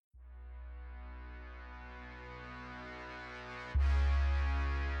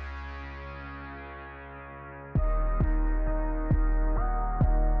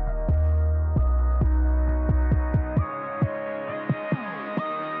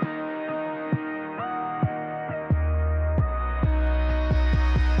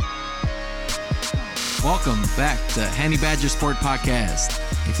Welcome back to Handy Badger Sport Podcast.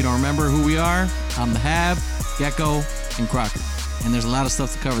 If you don't remember who we are, I'm the Hab, Gecko, and Crocker. And there's a lot of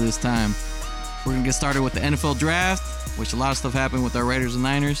stuff to cover this time. We're going to get started with the NFL Draft, which a lot of stuff happened with our Raiders and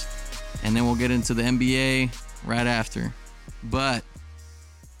Niners. And then we'll get into the NBA right after. But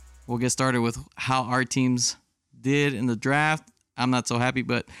we'll get started with how our teams did in the draft. I'm not so happy,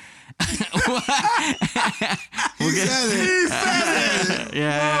 but He said it.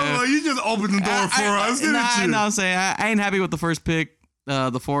 Yeah. Oh, you just opened the door for us, didn't you? No, I'm saying I ain't happy with the first pick,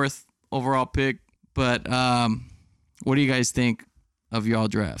 the fourth overall pick. But what do you guys think of y'all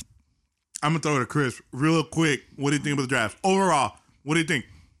draft? I'm going to throw it to Chris real quick. What do you think about the draft? Overall, what do you think?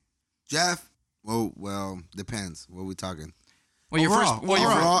 Jeff? Well, depends. What are we talking? Well, your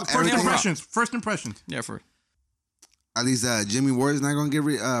Overall, first first impressions. First impressions. Yeah, for At least Jimmy Ward is not going to get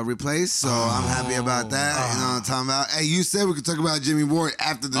replaced, so I'm happy about that. You know what I'm talking about? Hey, you said we could talk about Jimmy Ward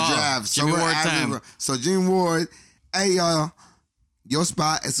after the draft. So Jimmy we're Ward after- time. So Jimmy Ward, hey, y'all, your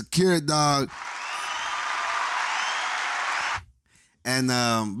spot is secured, dog. And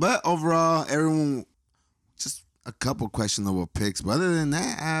but overall, everyone just a couple questionable picks. But other than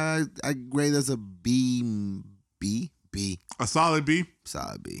that, I grade as a B. A solid B.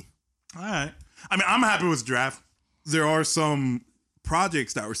 Solid B. All right. I mean, I'm happy with the draft. There are some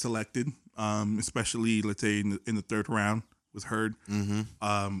projects that were selected, especially, let's say, in the third round was Hurd.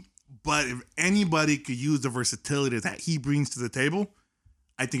 Mm-hmm. But if anybody could use the versatility that he brings to the table,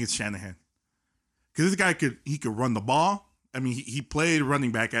 I think it's Shanahan. Because this guy could run the ball. I mean, he played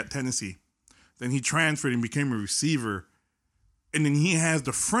running back at Tennessee. Then he transferred and became a receiver. And then he has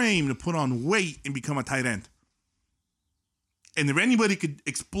the frame to put on weight and become a tight end. And if anybody could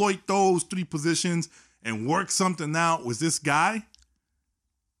exploit those three positions and work something out with this guy,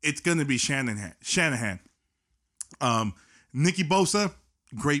 it's going to be Shanahan. Nicky Bosa,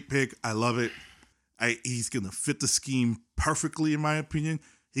 great pick. I love it. He's going to fit the scheme perfectly, in my opinion.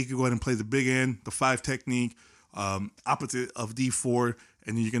 He could go ahead and play the big end, the 5 technique, opposite of D Ford,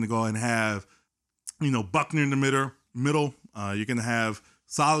 and then you're going to go ahead and have, Buckner in the middle. You're going to have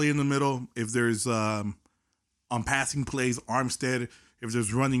Solly in the middle. If there's on passing plays, Armstead. If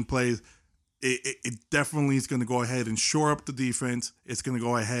there's running plays, it definitely is going to go ahead and shore up the defense. It's going to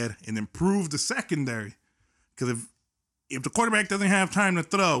go ahead and improve the secondary. Because if the quarterback doesn't have time to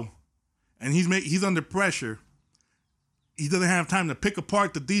throw, and he's under pressure, he doesn't have time to pick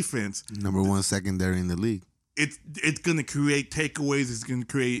apart the defense. Number 1 secondary in the league. It's going to create takeaways. It's going to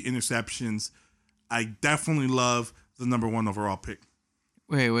create interceptions. I definitely love the number 1 overall pick.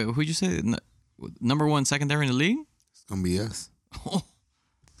 Wait, who'd you say? Number 1 secondary in the league? It's going to be us.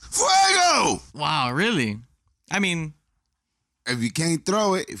 Fuego! Wow, really? I mean, If you can't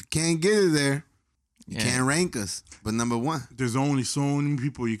throw it, if you can't get it there, you yeah. can't rank us. But number 1. There's only so many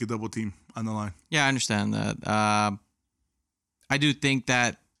people you could double team on the line. Yeah, I understand that. I do think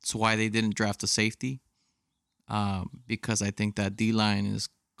that's why they didn't draft a safety, because I think that D-line is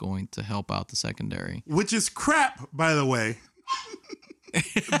going to help out the secondary. Which is crap, by the way.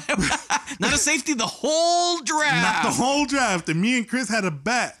 Not a safety the whole draft. Not the whole draft. And me and Chris had a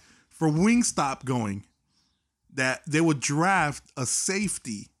bet for Wingstop going that they would draft a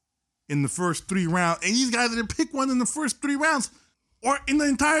safety in the first 3 rounds. And these guys didn't pick one in the first 3 rounds or in the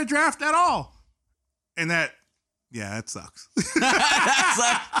entire draft at all. And that sucks.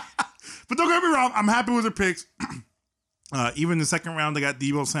 But don't get me wrong, I'm happy with their picks. Even in the second round, they got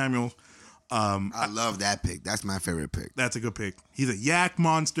Deebo Samuel. I love that pick. That's my favorite pick. That's a good pick. He's a yak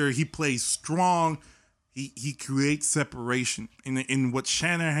monster. He plays strong. He creates separation. In what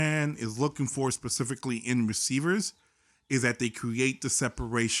Shanahan is looking for specifically in receivers is that they create the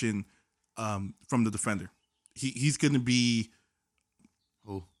separation from the defender. He's going to be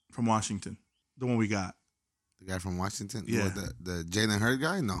Who? From Washington, the one we got. The guy from Washington? Yeah. What, the Jalen Hurd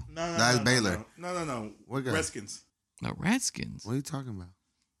guy? No. No, That's Baylor. No. What guy? Redskins. The Redskins. What are you talking about?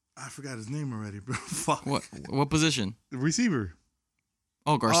 I forgot his name already, bro. Fuck. What position? The receiver.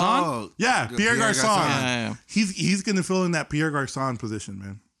 Oh, Garcon? Oh, Yeah, Pierre Garçon. Yeah. He's going to fill in that Pierre Garçon position,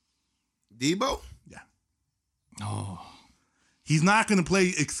 man. Debo? Yeah. Oh. He's not going to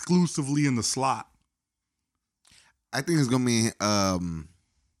play exclusively in the slot. I think it's going to be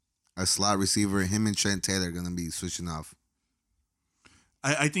a slot receiver. Him and Trent Taylor are going to be switching off.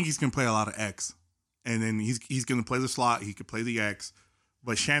 I think he's going to play a lot of X. And then he's going to play the slot. He could play the X.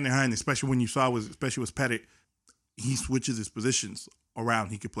 But Shanahan, especially when you saw, especially with Pettit, he switches his positions around.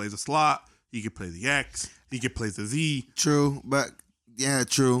 He could play the slot. He could play the X. He could play the Z. True, but yeah,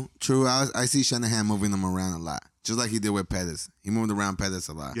 true. I see Shanahan moving them around a lot, just like he did with Pettis. He moved around Pettis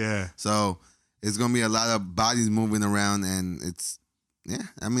a lot. Yeah. So it's gonna be a lot of bodies moving around, and it's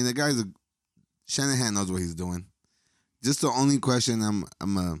I mean, the guy's Shanahan knows what he's doing. Just the only question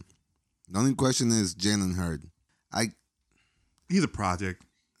the only question is Jalen Hurd. He's a project.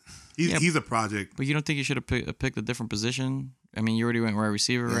 He's a project. But you don't think you should have picked a different position? I mean, you already went wide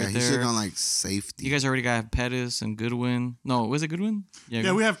receiver right he there. should have gone like safety. You guys already got Pettis and Goodwin. No, was it Goodwin?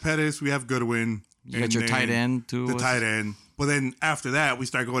 Yeah, we have Pettis. We have Goodwin. You got your tight end too. The tight end. But then after that, we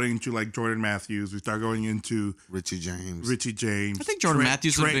start going into like Jordan Matthews. We start going into Richie James. I think Jordan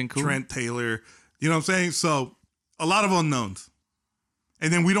Matthews would have been cool. Trent Taylor. You know what I'm saying? So a lot of unknowns.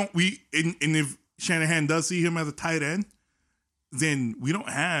 And then and if Shanahan does see him as a tight end, then we don't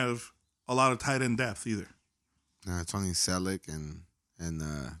have a lot of tight end depth either. It's only Selleck and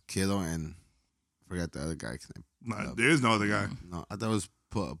Kittle and I forgot the other guy. No, there is no other guy. No, I thought it was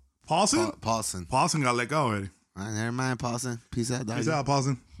Paulson? Paulson. Paulson got let go already. All right, never mind, Paulson. Peace out, dog. Peace out,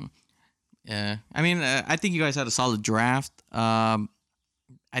 Paulson. Yeah. I mean, I think you guys had a solid draft. I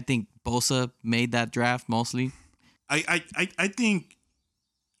think Bosa made that draft mostly. I think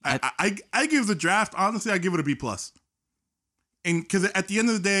I give the draft, honestly, I give it a B+. And because at the end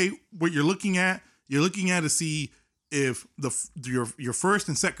of the day, what you're looking at to see if your first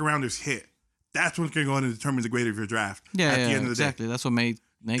and second rounders hit. That's what's going to go in and determine the grade of your draft. Yeah, at the end of the exactly. day. That's what makes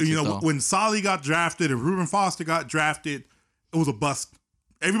it, when Solly got drafted and Reuben Foster got drafted, it was a bust.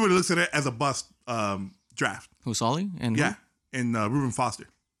 Everybody looks at it as a bust draft. Who, Solly? And yeah, and Reuben Foster.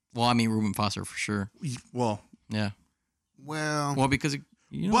 Well, I mean Reuben Foster for sure. Well, yeah. Well, because but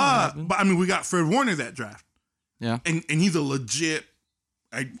I mean, we got Fred Warner that draft. Yeah, and he's a legit.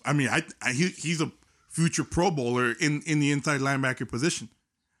 He's a future Pro Bowler in the inside linebacker position,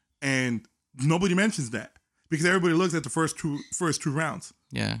 and nobody mentions that because everybody looks at the first two rounds.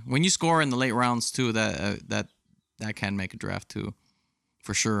 Yeah, when you score in the late rounds too, that can make a draft too,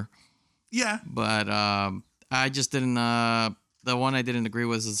 for sure. Yeah, but I just didn't. The one I didn't agree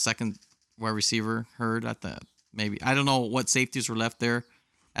with was the second wide receiver Hurd. I thought maybe I don't know what safeties were left there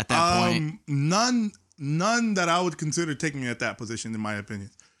at that point. None that I would consider taking at that position, in my opinion.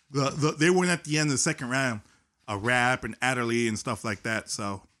 They weren't at the end of the second round. Rapp and Adderley and stuff like that.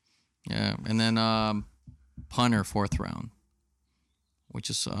 So yeah, and then punter 4th round, which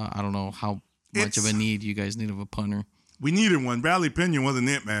is I don't know how much of a need you guys need of a punter. We needed one. Bradley Pinion wasn't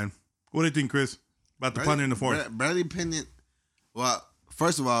it, man. What do you think, Chris, about the punter in the 4th? Bradley Pinion. Well,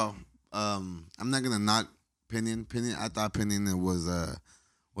 first of all, I'm not gonna knock Pinion. I thought Pinion was the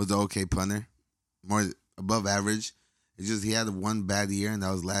okay punter, more above average. It's just he had one bad year, and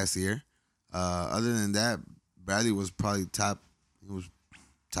that was last year. Other than that, Bradley was probably top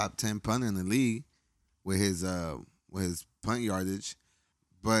 10 punter in the league with his punt yardage.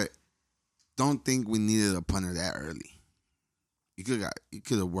 But don't think we needed a punter that early. You could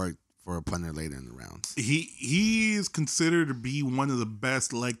have worked for a punter later in the rounds. He is considered to be one of the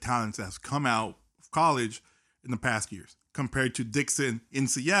best leg talents that's come out of college in the past years, compared to Dixon in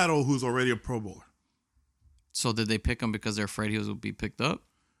Seattle, who's already a Pro Bowler. So did they pick him because they're afraid he would be picked up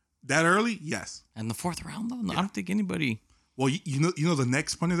that early? Yes. And the 4th round, though, no, yeah. I don't think anybody. Well, you know the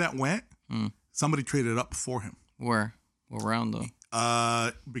next punter that went, somebody traded up for him. Where? What round though?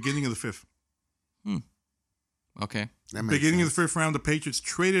 Beginning of the 5th. Okay. Beginning of the 5th round, the Patriots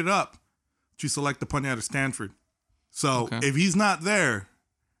traded up to select the punter out of Stanford. So if he's not there,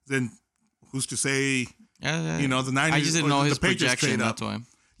 then who's to say? The 90s. I just didn't know his Patriots projection. That's why.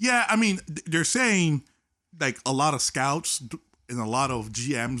 Yeah, I mean, they're saying like a lot of scouts and a lot of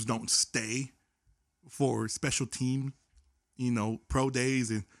GMs don't stay for special team, pro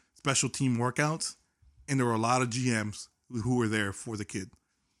days and special team workouts, and there were a lot of GMs who were there for the kid.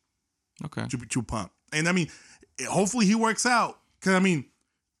 Okay. To pump, and I mean, hopefully he works out because I mean,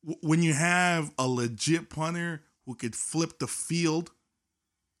 when you have a legit punter who could flip the field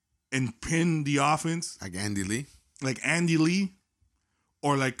and pin the offense, like Andy Lee,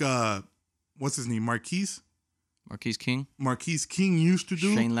 or like what's his name, Marquise King used to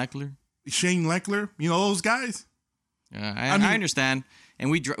do. Shane Leckler, those guys. Yeah, I understand.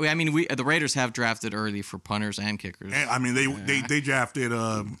 And the Raiders have drafted early for punters and kickers. I mean, they drafted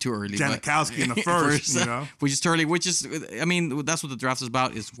too early, Janikowski in the first, which is too early. Which is, I mean, that's what the draft is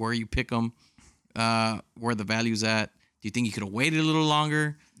about: is where you pick them, where the value's at. Do you think you could have waited a little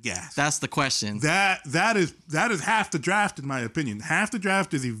longer? Yes, that's the question. That is half the draft, in my opinion. Half the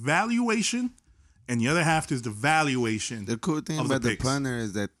draft is evaluation, and the other half is the valuation. The cool thing about the punter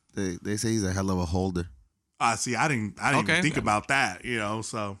is that they say he's a hell of a holder. See, I didn't even think about that,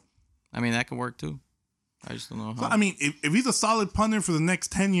 so. I mean, that could work too. I just don't know how. So, I mean, if he's a solid punter for the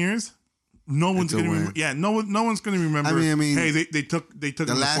next 10 years, no one's going to remember. Yeah, no one's going to remember. I mean, hey, they took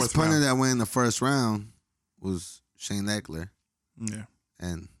the last punter that went in the first round was Shane Leckler. Yeah.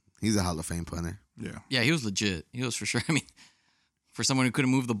 And He's a Hall of Fame punter. Yeah. Yeah, he was legit. He was for sure. I mean, for someone who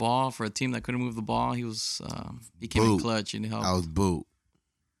couldn't move the ball, for a team that couldn't move the ball, he came in clutch and he helped. I was booed.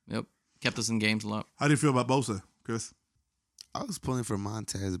 Yep, kept us in games a lot. How do you feel about Bosa, Chris? I was pulling for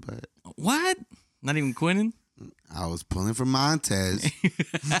Montez, but What? Not even Quinnen? I was pulling for Montez.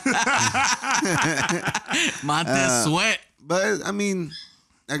 Montez Sweat. But I mean,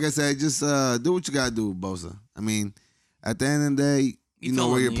 like I said, just do what you gotta do, Bosa. I mean, at the end of the day, you know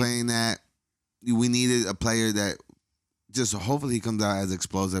where you're playing at. We needed a player that just hopefully he comes out as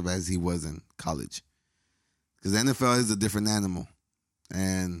explosive as he was in college. Because the NFL is a different animal,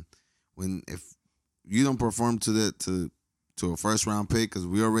 and if you don't perform to a first round pick, because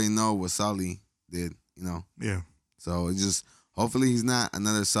we already know what Sully did, you know. Yeah. So it just hopefully he's not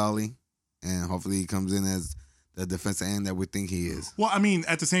another Sully, and hopefully he comes in as the defensive end that we think he is. Well, I mean,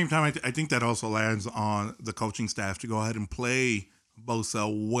 at the same time, I think that also lands on the coaching staff to go ahead and play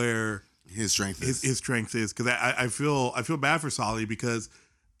Bosa where his strength is. His strength is, because I feel bad for Sully because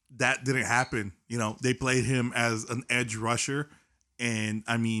that didn't happen. You know, they played him as an edge rusher, and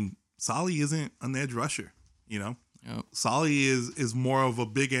I mean, Sully isn't an edge rusher. You know, Sully is more of a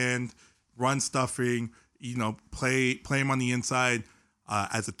big end, run stuffing. You know, play him on the inside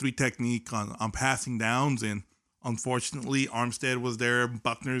as a 3 technique on passing downs, and unfortunately, Armstead was there,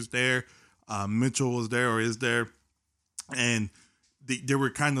 Buckner's there, Mitchell was there or is there, and they were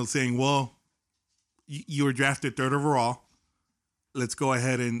kind of saying, well, you were drafted 3rd overall. Let's go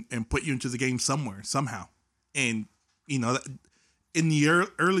ahead and put you into the game somewhere, somehow. And, you know, in the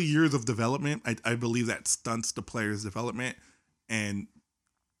early years of development, I believe that stunts the player's development, and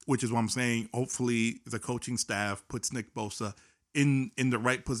which is what I'm saying. Hopefully, the coaching staff puts Nick Bosa in the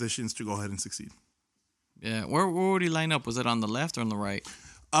right positions to go ahead and succeed. Yeah, where would he line up? Was it on the left or on the right?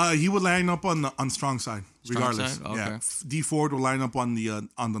 He would line up on strong side, regardless. Strong side? Okay. Yeah, D Ford would line up on the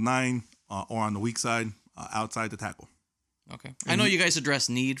 9 or on the weak side, outside the tackle. Okay, I know you guys addressed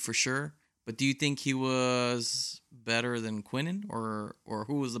need for sure, but do you think he was better than Quinnen, or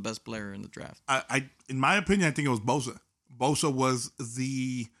who was the best player in the draft? I in my opinion, I think it was Bosa. Bosa was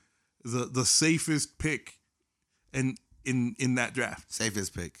the safest pick in that draft.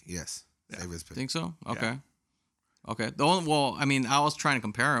 Safest pick, yes. Yeah. Safest pick. Think so? Okay. Yeah. Okay. Well, I mean, I was trying to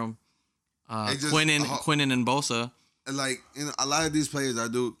compare them. Quinnen and Bosa. Like, you know, a lot of these players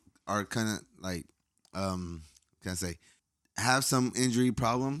are kind of like, can I say, have some injury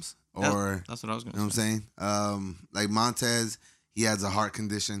problems, or that's what I was going to say. You know what I'm saying? Like Montez, he has a heart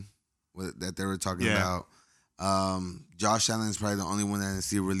condition that they were talking about. Josh Allen is probably the only one that didn't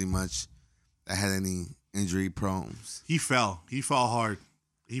see really much that had any injury prones. He fell hard.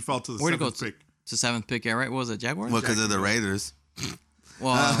 He fell to the 7th pick. To 7th pick, yeah, right? What was it, Jaguars? Well, because of the Raiders.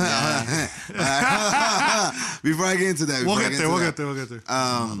 Well, yeah. Before I get into that, we'll get there.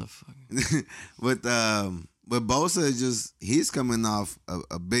 With Bosa, he's coming off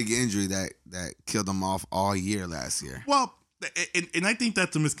a big injury that killed him off all year last year. Well, and I think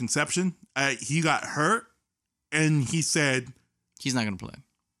that's a misconception. He got hurt, and he said he's not going to play.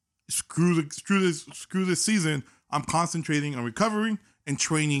 Screw this season. I'm concentrating on recovering and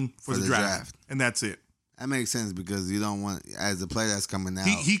training for the draft, and that's it. That makes sense because you don't want, as a player that's coming out.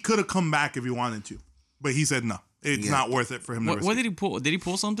 He could have come back if he wanted to, but he said no. It's not worth it for him. What did he pull? Did he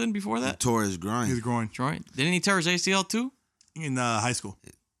pull something before that? He tore his groin. His groin. Right? Didn't he tear his ACL too? In high school.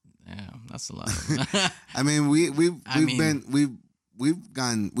 Yeah, that's a lot. I mean, we've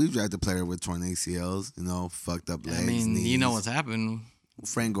drafted a player with torn ACLs, you know, fucked up legs. I mean, knees. you know what's happened.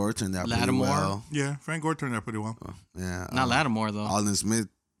 Frank Gore turned out pretty Lattimore. well. Yeah, Frank Gore turned out pretty well. Yeah, Not Lattimore though. Aldon Smith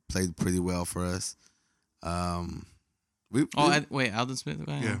played pretty well for us. Wait, Aldon Smith.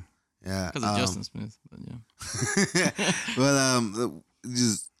 Yeah. Yeah, because of Justin Smith, but yeah. But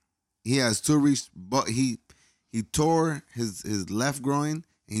he has 2 but he tore his left groin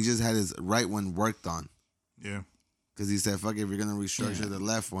and he just had his right one worked on. Yeah. Because he said, "Fuck, if you're gonna restructure the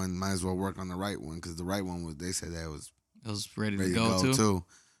left one, might as well work on the right one." Because the right one they said that was ready to go too.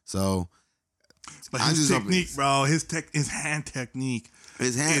 So, but his technique, bro, his hand technique.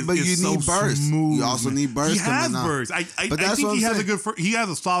 But you need burst. Smooth. You also need burst. He has coming burst. I think he has a good. He has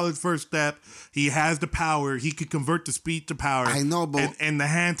a solid first step. He has the power. He could convert the speed to power. I know, but and the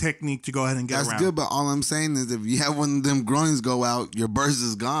hand technique to go ahead and get around. That's good, but all I'm saying is, if you have one of them groins go out, your burst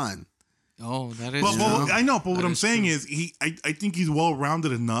is gone. Oh, that is. I know, but what I'm saying is, I think he's well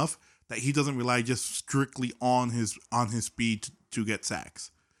rounded enough that he doesn't rely just strictly on his speed to get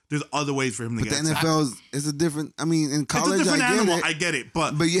sacks. There's other ways for him to get sacks. But the NFL is a different. I mean, in college, it's a different animal. I get it,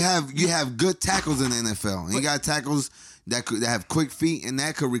 but you have good tackles in the NFL. And you got tackles that have quick feet and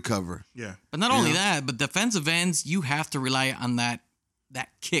that could recover. Yeah, but not only that, but defensive ends, you have to rely on that that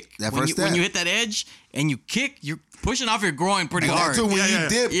kick. That when first you, step. when you hit that edge and you kick, you're pushing off your groin pretty And hard. that's when Yeah. you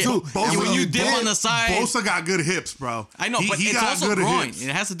dip Yeah. too. Bosa- And when you dip on the side. Bosa got good hips, bro. I know, but He it's got also good groin. hips. It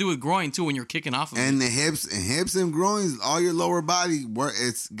has to do with groin too when you're kicking off of it. and the hips and groins, all your lower body, where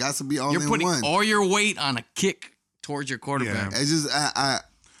it's got to be all You're in putting one. all your weight on a kick towards your quarterback. Yeah. It's just I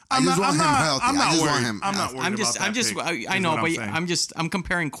just want him healthy. I'm not I just worried. want him. I'm not healthy. worried about that pick, I is know, what but I'm saying. I'm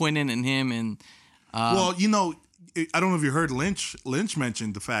comparing Quinnen and him, and Well, you know, I don't know if you heard Lynch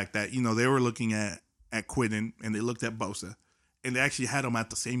mentioned the fact that, you know, they were looking at Quinnen and they looked at Bosa and they actually had them at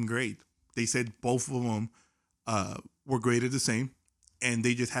the same grade. They said both of them were graded the same and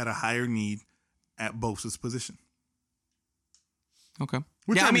they just had a higher need at Bosa's position. okay.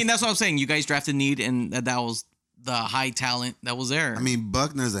 Which Yeah, I I mean was- that's what I'm saying. You guys drafted need, and that was the high talent that was there. I mean,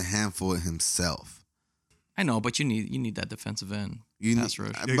 Buckner's a handful himself. I know, but you need that defensive end You pass need,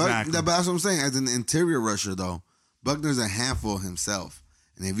 rush. but Exactly. that's what I'm saying. As an interior rusher, though, Buckner's a handful himself.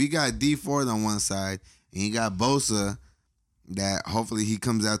 And if you got D Ford on one side and you got Bosa, that hopefully he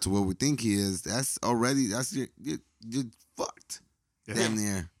comes out to what we think he is, that's you're fucked. Yeah. Damn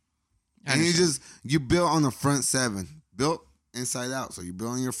near. I And understand. you built on the front seven, built inside out. So you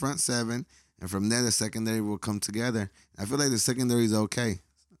build on your front seven, and from there the secondary will come together. I feel like the secondary is okay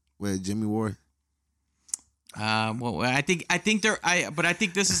with Jimmy Ward. Well, I think but I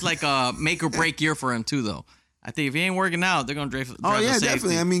think this is like a make or break year for him too, though. I think if he ain't working out, they're gonna draft. Oh a yeah, safety.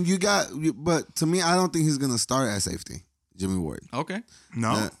 definitely. I mean, but to me, I don't think he's gonna start at safety. Jimmy Ward. Okay,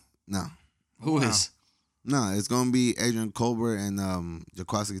 No? No. who is? No, it's gonna be Adrian Colbert and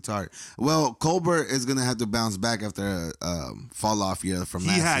Jaquaski Tart. Well, Colbert is gonna have to bounce back after a fall off year from He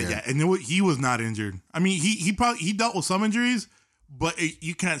last had, year. yeah. And he was not injured. I mean, he dealt with some injuries, but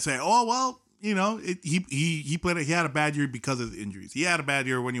you can't say, oh, well, you know, he played. He had a bad year because of the injuries. He had a bad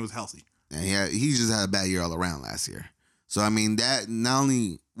year when he was healthy. And he just had a bad year all around last year. So I mean, that not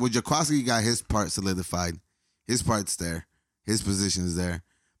only Jaquaski got his part solidified, his part's there, his position is there,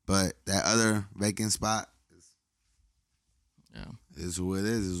 but that other vacant spot Yeah. is who it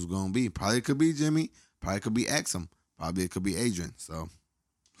is. It's going to be. Probably could be Jimmy. Probably could be Exum. Probably it could be Adrian. So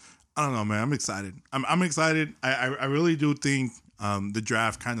I don't know, man. I'm excited. I'm excited. I really do think the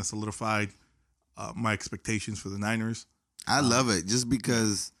draft kind of solidified my expectations for the Niners. I love it just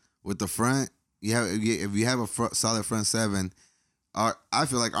because with the front, if you have a solid front seven, I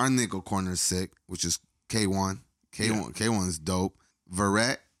feel like our nickel corner is sick, which is K1. K1 is dope.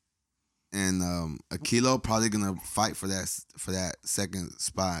 Verrett and Akilo probably gonna fight for that second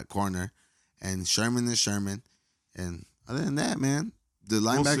spot corner, and Sherman is Sherman. And other than that, man, the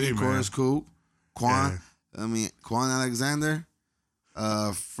linebacker core man. is cool. Quan Yeah. Alexander,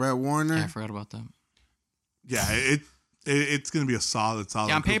 Fred Warner. Yeah, I forgot about that. Yeah, it's gonna be a solid. Yeah, on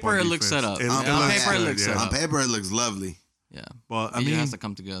group paper it looks defense. set up. It On looks paper it good, looks set On up. paper, it looks lovely. Yeah, Well, I it mean, has to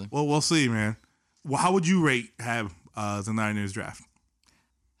come together. well, we'll see, man. Well, how would you rate the Niners draft?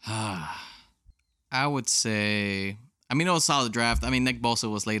 I would say, I mean, it was a solid draft. I mean, Nick Bosa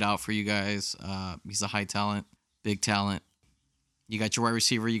was laid out for you guys. He's a high talent, big talent. You got your wide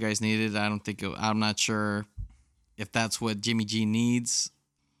receiver you guys needed. I'm not sure if that's what Jimmy G needs,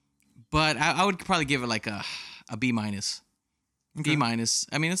 but I would probably give it like a B minus. B minus.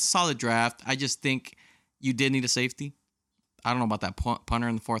 I mean, it's a solid draft. I just think you did need a safety. I don't know about that punter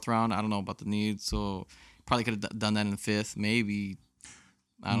in the 4th round. I don't know about the need. So probably could have done that in the 5th. Maybe,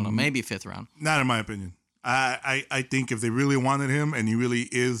 I don't know, maybe 5th round. Not in my opinion. I think if they really wanted him and he really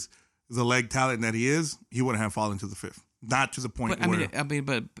is the leg talent that he is, he wouldn't have fallen to the 5th. Not to the point But where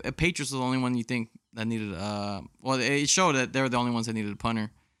but Patriots was the only one you think that needed. Well, it showed that they were the only ones that needed a punter,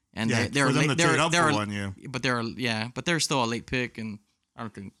 and yeah, they were for them late, to trade up for one, yeah. But they're still a late pick, and I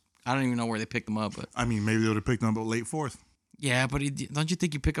don't even know where they picked them up. But I mean, maybe they would have picked him up late 4th. yeah, but don't you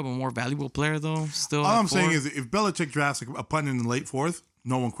think you pick up a more valuable player though? Still, All at I'm 4? saying is, if Belichick drafts a punt in the late 4th,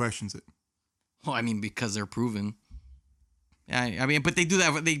 no one questions it. well, I mean, because they're proven. Yeah, I mean, but they do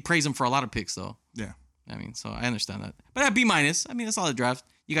that. They praise them for a lot of picks though. Yeah. I mean, so I understand that. But at B minus, I mean, it's a solid draft.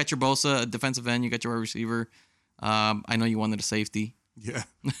 You got your Bosa, a defensive end. You got your wide receiver. I know you wanted a safety. Yeah.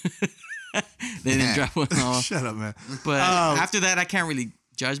 They didn't draft one. No. Shut up, man. But after that, I can't really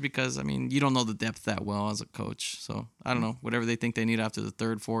judge because, I mean, you don't know the depth that well as a coach. So, I don't know. Whatever they think they need after the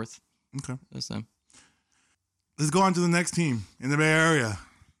 3rd, 4th, Okay. that's them. Let's go on to the next team in the Bay Area.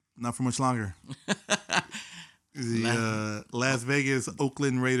 Not for much longer. The Las Vegas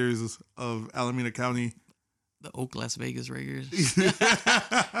Oakland Raiders of Alameda County. The Oak Las Vegas Raiders.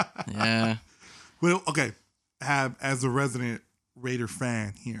 Yeah. Well, okay. As a resident Raider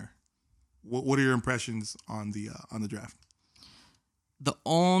fan here, what are your impressions on the draft?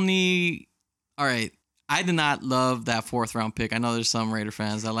 All right. I did not love that 4th round pick. I know there's some Raider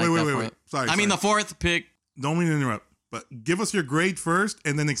fans that like that. Wait. Sorry. I mean, the 4th pick. Don't mean to interrupt, but give us your grade first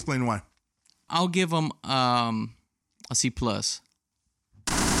and then explain why. I'll give him a C+.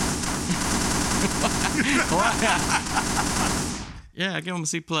 Yeah, I give him a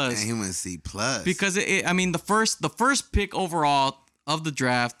C+. And he went C+. Because the first pick overall of the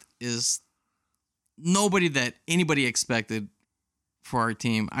draft is nobody that anybody expected for our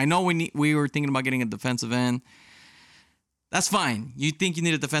team. I know we were thinking about getting a defensive end. That's fine. You think you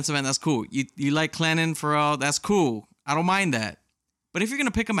need a defensive end, that's cool. You like Clennon, Farrell, that's cool. I don't mind that. But if you're gonna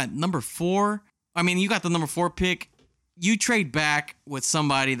pick him at number 4, I mean, you got the number 4 pick. You trade back with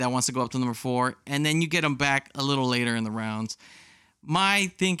somebody that wants to go up to number 4, and then you get them back a little later in the rounds.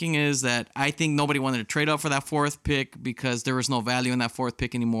 My thinking is that I think nobody wanted to trade up for that 4th pick because there was no value in that 4th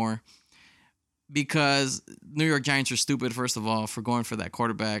pick anymore. Because New York Giants are stupid, first of all, for going for that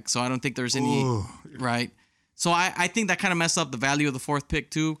quarterback. So I don't think there's any, right? So I think that kind of messed up the value of the 4th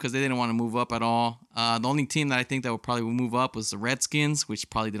pick too, because they didn't want to move up at all. The only team that I think that would probably move up was the Redskins, which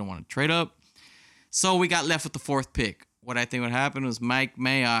probably didn't want to trade up. So we got left with the 4th pick. What I think would happen was Mike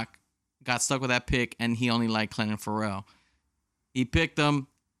Mayock got stuck with that pick, and he only liked Clennon Farrell. He picked them,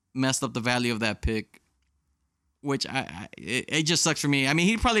 messed up the value of that pick, which it just sucks for me. I mean,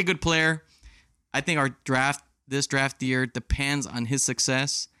 he's probably a good player. I think this draft year depends on his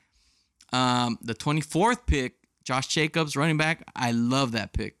success. The 24th pick, Josh Jacobs, running back. I love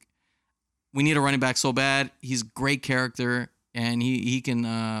that pick. We need a running back so bad. He's great character, and he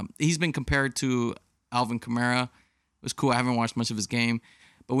can. He's been compared to Alvin Kamara. It was cool. I haven't watched much of his game,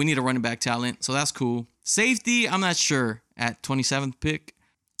 but we need a running back talent, so that's cool. Safety, I'm not sure at 27th pick.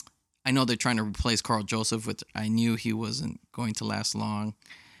 I know they're trying to replace Carl Joseph, which I knew he wasn't going to last long.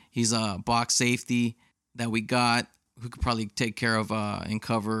 He's a box safety that we got who could probably take care of and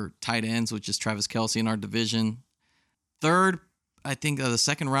cover tight ends, which is Travis Kelce in our division. 3rd, I think the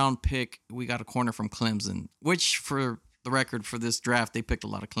 2nd round pick, we got a corner from Clemson, which for the record for this draft, they picked a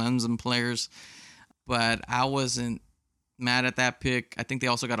lot of Clemson players, but I wasn't mad at that pick. I think they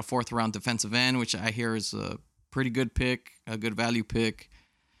also got a 4th round defensive end, which I hear is a pretty good pick, a good value pick.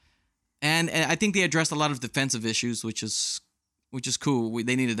 And I think they addressed a lot of defensive issues, which is cool.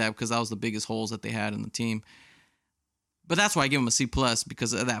 They needed that because that was the biggest holes that they had in the team. But that's why I give them a C+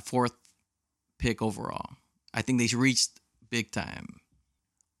 because of that 4th pick overall. I think they reached big time.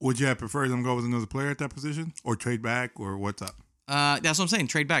 Would you have preferred them go with another player at that position or trade back or what's up? That's what I'm saying.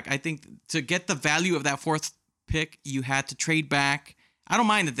 Trade back. I think to get the value of that 4th pick, you had to trade back. I don't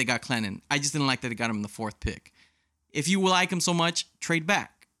mind that they got Clennon. I just didn't like that they got him in the 4th pick. If you like him so much, trade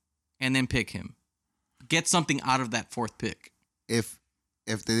back and then pick him. Get something out of that 4th pick. If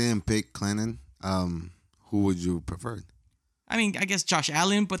they didn't pick Clennon, who would you prefer? I mean, I guess Josh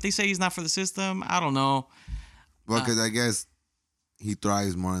Allen, but they say he's not for the system. I don't know. Well, because I guess he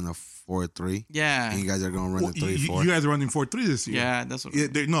thrives more in a 4-3. Yeah. And you guys are going to run the 3-4. You guys are running 4-3 this year. Yeah, that's what. Yeah,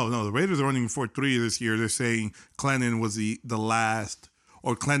 no. The Raiders are running 4-3 this year. They're saying Clennon was the last,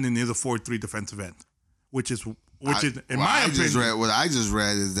 or Clennon is a 4-3 defensive end, which is in my opinion. What I just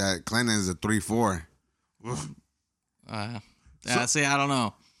read is that Clennon is a 3-4. See, I don't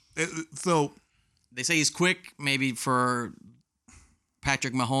know. So they say he's quick, maybe for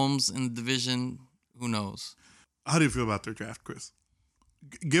Patrick Mahomes in the division. Who knows? How do you feel about their draft, Chris?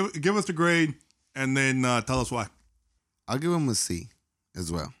 Give us the grade and then tell us why. I'll give him a C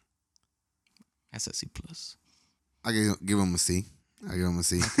as well. That's a C+. I give him a C. I give him a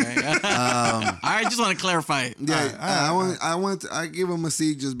C. Okay. I just want to clarify. Yeah, I give him a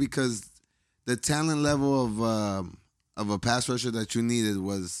C just because the talent level of a pass rusher that you needed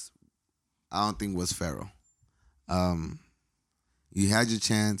I don't think was Farrell. You had your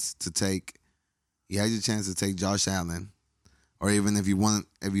chance to take Josh Allen, or even if you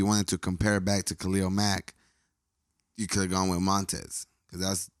wanted to compare back to Khalil Mack, you could have gone with Montez because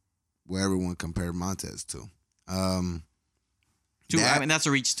that's where everyone compared Montez to. That's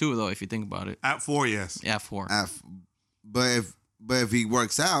a reach too, though, if you think about it. At 4, yes. Yeah, 4. But if he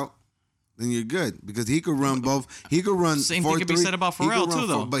works out, then you're good because he could run both. He could run same 4-3. thing could be said about Farrell too,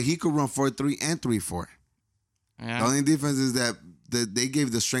 though. But he could run 4-3 and 3-4. Yeah. The only difference is that they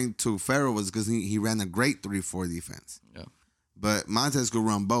gave the strength to Farrell was because he ran a great 3-4 defense. Yeah. But Montez could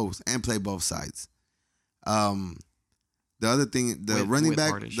run both and play both sides. The other thing, the running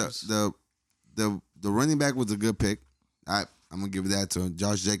back, the running back was a good pick. I'm gonna give that to him.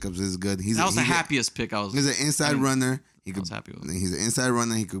 Josh Jacobs is good. That was the happiest pick I was. He's an inside runner. I was happy with it. He's an inside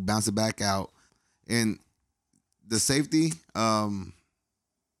runner. He could bounce it back out. And the safety, they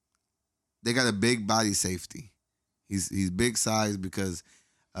got a big body safety. He's big size because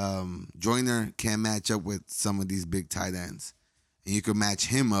Joyner can match up with some of these big tight ends, and you could match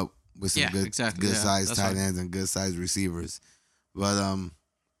him up with some good sized tight ends and good sized receivers. But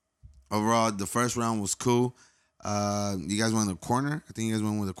overall, the first round was cool. You guys went with a corner. I think you guys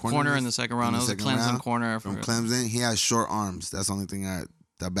went with a corner. Corner in the second round. That was a Clemson corner. From Clemson. He has short arms. That's the only thing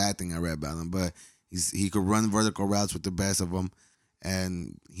the bad thing I read about him. But he could run vertical routes with the best of them,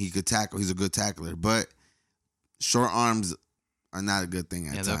 and he could tackle. He's a good tackler. But short arms are not a good thing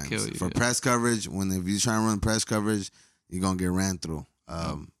at times. Kill you, for press coverage, if you're trying to run press coverage, you're going to get ran through.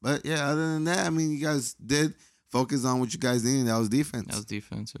 But, yeah, other than that, I mean, you guys did focus on what you guys needed. That was defense.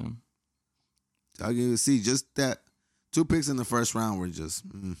 Yeah. So I'll give you a C. Just that 2 picks in the first round were just...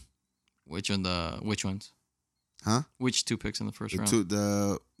 Which ones? Huh? Which 2 picks in the first round?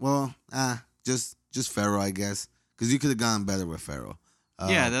 Just Farrell, I guess. Because you could have gone better with Farrell.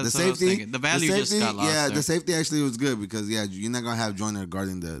 That's the safety, what I was thinking. The value just got lost there. The safety actually was good because, you're not going to have Joyner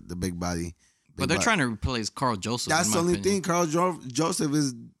guarding the big body. But they're trying to replace Carl Joseph. That's the only thing. Carl Joseph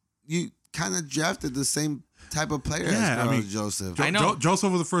is... You kind of drafted the same type of player as Carl Joseph. I know.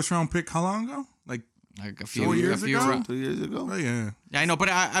 Joseph was a first-round pick how long ago? Like a few years ago? 2 years ago? Oh, yeah. Yeah, I know. But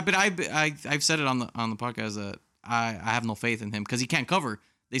I've said it on the podcast that I have no faith in him because he can't cover.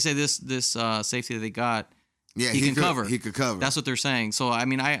 They say this safety that they got, he can cover. He could cover. That's what they're saying. So, I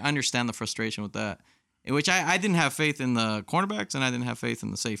mean, I understand the frustration with that, in which I didn't have faith in the cornerbacks and I didn't have faith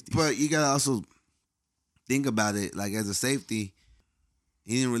in the safeties. But you got to also think about it. Like, as a safety,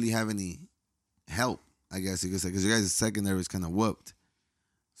 he didn't really have any help, I guess you could say, because your guys' secondary was kind of whooped.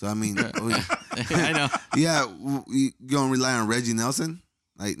 So, I mean, I know. Yeah, you going to rely on Reggie Nelson?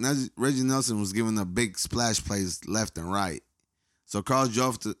 Like, Reggie Nelson was giving the big splash plays left and right. So Carl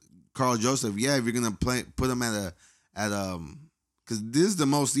Joseph, if you're gonna put him because this is the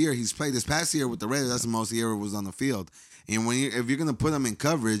most year he's played. This past year with the Raiders, that's the most year it was on the field. And if you're gonna put him in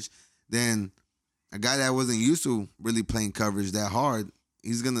coverage, then a guy that wasn't used to really playing coverage that hard,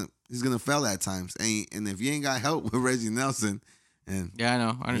 he's gonna fail at times. And if you ain't got help with Reggie Nelson, and I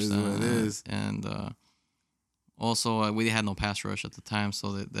know, I understand what it is. And also, we had no pass rush at the time,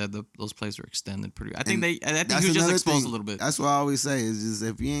 so those plays were extended pretty. I think he was just exposed a little bit. That's what I always say is just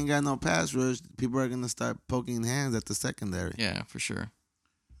if you ain't got no pass rush, people are gonna start poking hands at the secondary. Yeah, for sure.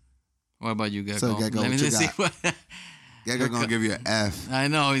 What about you, Gecko? So, Gecko, Let me see what. Gecko gonna give you an F. I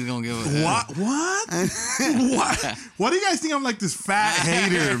know he's gonna give it an F. What? What do you guys think? I'm like this fat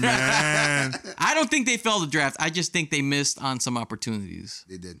hater, man. I don't think they failed the draft. I just think they missed on some opportunities.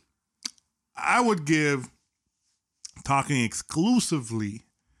 They did. I would give, talking exclusively,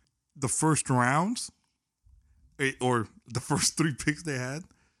 the first rounds, or the first 3 picks they had,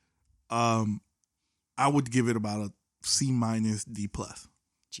 I would give it about a C- D+.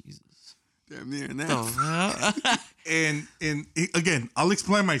 Jesus. Damn near an F. And again, I'll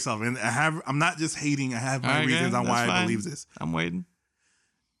explain myself. And I'm not just hating. I have my reasons on why I believe this. I'm waiting.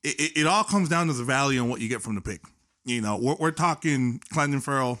 It all comes down to the value and what you get from the pick. You know, we're talking Clelin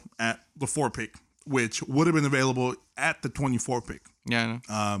Ferrell at the 4 pick, which would have been available at the 24 pick. Yeah,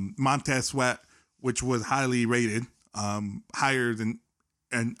 I know. Montez Sweat, which was highly rated, higher than,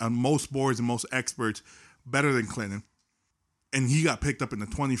 and on most boards and most experts, better than Clinton. And he got picked up in the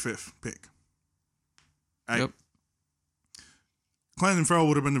 25th pick. Right? Yep. Clelin Ferrell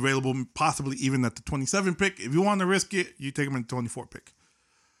would have been available possibly even at the 27th pick. If you want to risk it, you take him in the 24th pick.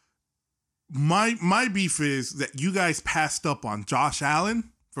 My beef is that you guys passed up on Josh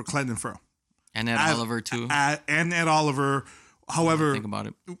Allen for Clelin Ferrell. And Ed Oliver, too. And Ed Oliver. However, think about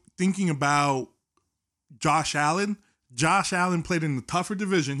it. Thinking about Josh Allen played in the tougher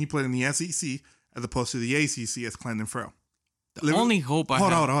division. He played in the SEC as opposed to the ACC as Clelin Ferrell. The only hope I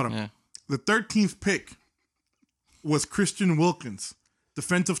have. Hold on. Yeah. The 13th pick was Christian Wilkins,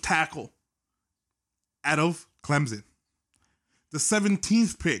 defensive tackle, out of Clemson. The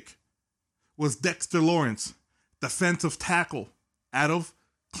 17th pick was Dexter Lawrence, defensive tackle, out of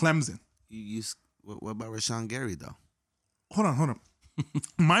Clemson. What about Rashawn Gary, though? Hold on.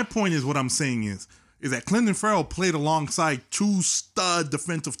 My point is what I'm saying is that Clelin Ferrell played alongside 2 stud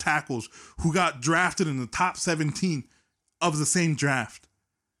defensive tackles who got drafted in the top 17 of the same draft.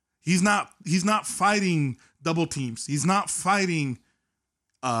 He's not fighting double teams. He's not fighting,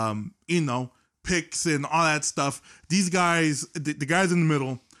 picks and all that stuff. These guys, the guys in the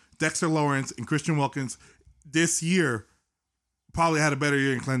middle, Dexter Lawrence and Christian Wilkins, this year probably had a better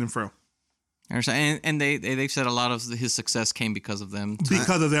year than Clelin Ferrell. And they've said a lot of his success came because of them.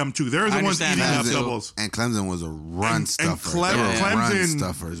 Because of them, too. They're the ones eating up doubles. And Clemson was a run stuffer. Clemson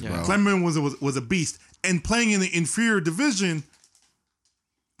stuffers, bro. Clemson was a beast. And playing in the inferior division,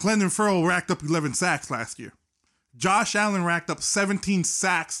 Clelin Ferrell racked up 11 sacks last year. Josh Allen racked up 17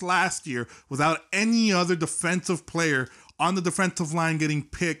 sacks last year without any other defensive player on the defensive line getting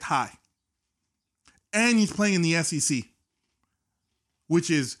picked high. And he's playing in the SEC, which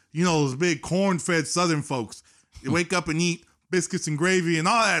is, those big corn-fed Southern folks. They wake up and eat biscuits and gravy and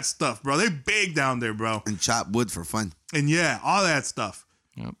all that stuff, bro. They're big down there, bro. And chop wood for fun. And yeah, all that stuff.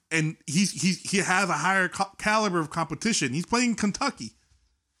 Yep. And he has a higher caliber of competition. He's playing Kentucky.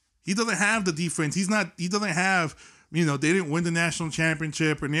 He doesn't have the defense. He doesn't have, they didn't win the national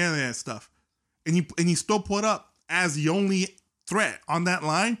championship or any of that stuff. And he still put up, as the only threat on that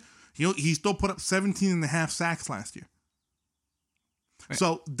line, he still put up 17 and a half sacks last year. Right.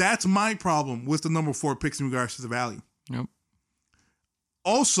 So that's my problem with the number 4 picks in regards to the value. Yep.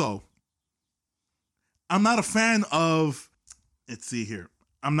 Also, I'm not a fan of, let's see here.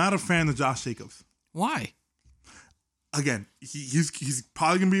 I'm not a fan of Josh Jacobs. Why? Again, he's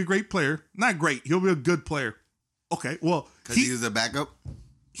probably going to be a great player. Not great. He'll be a good player. Okay, well. Because he was a backup?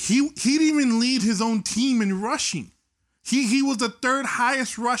 He didn't even lead his own team in rushing. He was the 3rd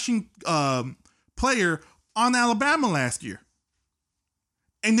highest rushing player on Alabama last year.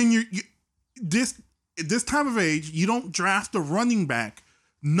 And then this time of age, you don't draft a running back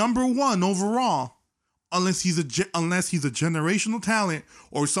number 1 overall unless he's a generational talent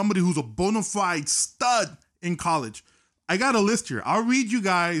or somebody who's a bona fide stud in college. I got a list here. I'll read you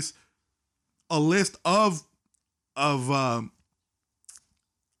guys a list of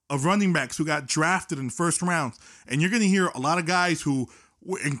running backs who got drafted in first rounds. And you're going to hear a lot of guys who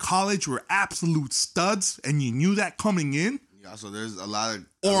were in college were absolute studs, and you knew that coming in. Yeah, so there's a lot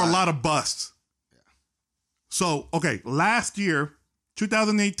of busts. Yeah. So, okay, last year,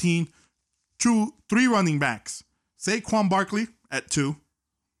 2018, 3 running backs. Saquon Barkley at 2.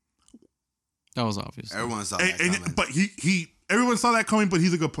 That was obvious. Everyone saw that coming. But everyone saw that coming, but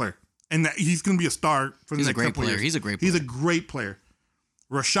he's a good player. And he's going to be a star for the next couple years. He's a great player. He's a great player.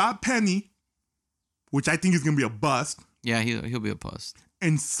 Rashad Penny, which I think is going to be a bust. Yeah, he'll be a bust.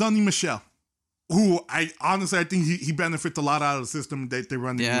 And Sonny Michel, who I think he benefits a lot out of the system that they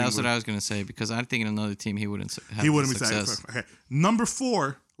run. Yeah, that's what I was going to say, because I think in another team he wouldn't have be success. Okay. Number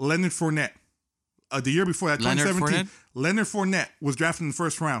 4, Leonard Fournette. The year before that, 2017, Leonard Fournette was drafted in the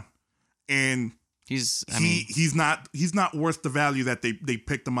first round. And he's not worth the value that they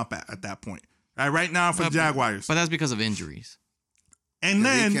picked him up at that point. Right now for the Jaguars. But that's because of injuries. And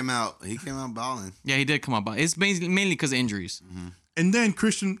then he came out balling. Yeah, he did come out balling. It's mainly because of injuries. Mm-hmm. And then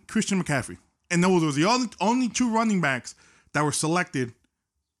Christian McCaffrey. And those were the only 2 running backs that were selected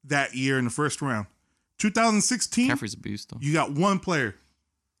that year in the first round. 2016, McCaffrey's a beast, though. You got 1 player,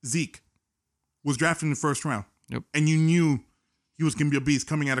 Zeke, was drafted in the first round. Yep. And you knew he was going to be a beast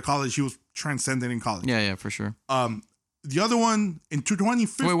coming out of college. He was transcendent in college. Yeah, for sure. The other one in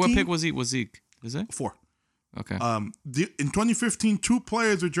 2015. Wait, what pick was Zeke? Is it 4? Okay. In 2015, 2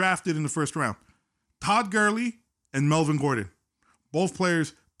 players were drafted in the first round. Todd Gurley and Melvin Gordon. Both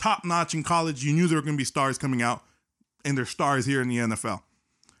players top-notch in college. You knew there were going to be stars coming out, and they're stars here in the NFL.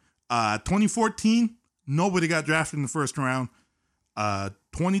 2014, nobody got drafted in the first round.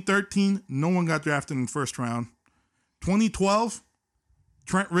 2013, no one got drafted in the first round. 2012,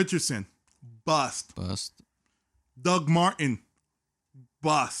 Trent Richardson, bust. Doug Martin,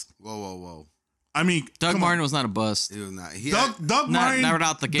 bust. Whoa. I mean, Doug Martin was not a bust. He was not. Doug Martin. Not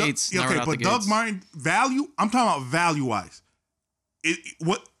out the gates. Doug Martin, value, I'm talking about value-wise.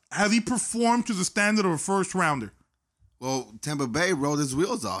 What have he performed to the standard of a first rounder? Well, Tampa Bay rolled his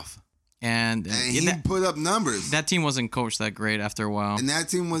wheels off. And he put up numbers. That team wasn't coached that great after a while. And that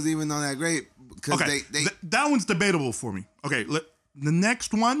team wasn't even on that great. Okay, that one's debatable for me. Okay, the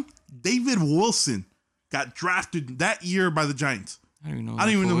next one, David Wilson got drafted that year by the Giants. I don't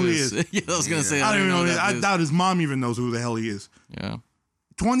even know who he is. Yeah, I was going to say. I don't even know. I doubt his mom even knows who the hell he is. Yeah.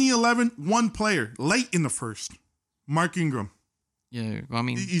 2011, 1 player, late in the first, Mark Ingram. Yeah, I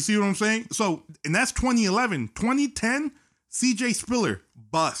mean. You see what I'm saying? So, and that's 2011. 2010, CJ Spiller,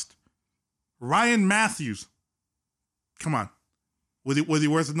 bust. Ryan Matthews, come on. Was he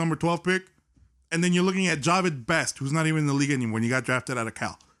worth the number 12 pick? And then you're looking at Javid Best, who's not even in the league anymore, and he got drafted out of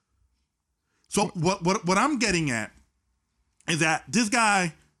Cal. So what I'm getting at is that this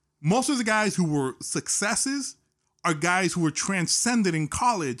guy, most of the guys who were successes are guys who were transcended in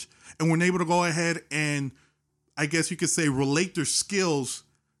college and were able to go ahead and, I guess you could say, relate their skills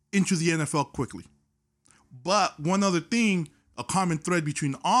into the NFL quickly. But one other thing, a common thread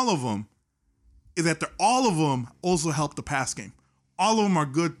between all of them, is that all of them also help the pass game. All of them are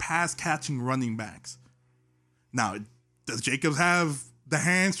good pass-catching running backs. Now, does Jacobs have the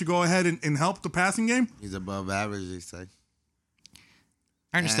hands to go ahead and help the passing game? He's above average, they say.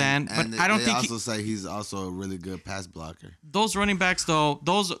 I understand, but I don't think also say he's also a really good pass blocker. those running backs though,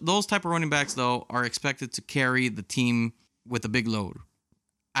 those type of running backs though are expected to carry the team with a big load.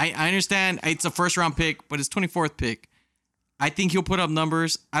 I understand it's a first round pick, but it's 24th pick. I think he'll put up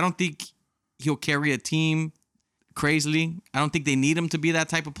numbers. I don't think he'll carry a team crazily. I don't think they need him to be that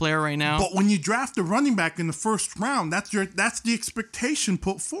type of player right now. But when you draft a running back in the first round, that's the expectation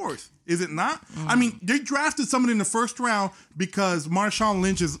put forth, is it not? I mean, they drafted somebody in the first round because Marshawn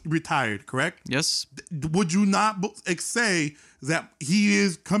Lynch is retired, correct? Yes. Would you not say that he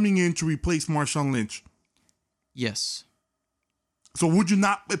is coming in to replace Marshawn Lynch? Yes. So would you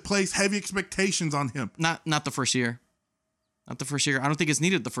not place heavy expectations on him? Not the first year. Not the first year. I don't think it's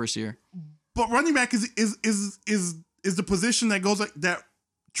needed the first year. But running back is the position that goes like that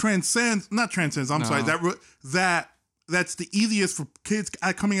transcends. Not transcends. I'm sorry. That's the easiest for kids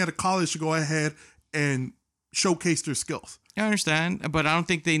coming out of college to go ahead and showcase their skills. I understand, but I don't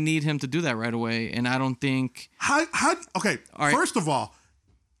think they need him to do that right away. And I don't think Okay. All right. First of all,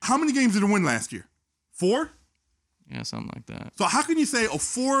 how many games did they win last year? 4? Yeah, something like that. So how can you say a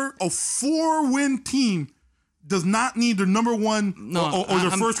four win team does not need their number one or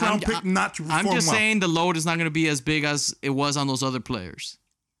their first round pick not to perform I'm just well? saying the load is not going to be as big as it was on those other players.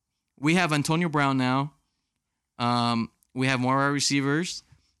 We have Antonio Brown now. We have more wide receivers.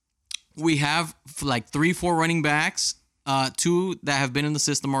 We have like 3-4 running backs, 2 that have been in the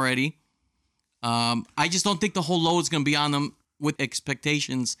system already. I just don't think the whole load is going to be on them with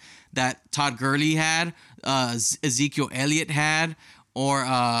expectations that Todd Gurley had, Ezekiel Elliott had, or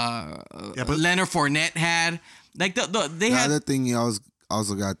Leonard Fournette had. Like the other thing you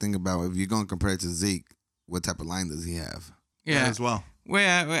also got to think about, if you're going to compare it to Zeke, what type of line does he have? Yeah, as well.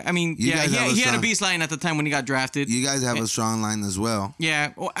 Well, I mean, he had a beast line at the time when he got drafted. You guys have a strong line as well.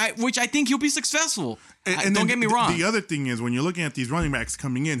 Yeah, which I think he'll be successful. And don't get me wrong. The other thing is when you're looking at these running backs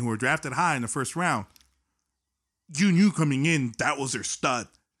coming in who were drafted high in the first round, you knew coming in that was their stud.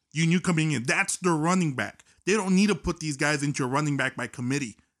 You knew coming in that's their running back. They don't need to put these guys into a running back by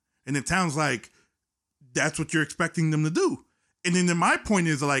committee. And it sounds like that's what you're expecting them to do. And then my point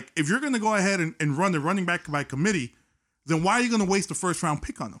is, like, if you're going to go ahead and run the running back by committee, then why are you going to waste the first round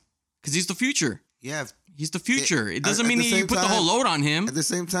pick on him? Because he's the future. Yeah. He's the future. It doesn't mean you put the whole load on him. At the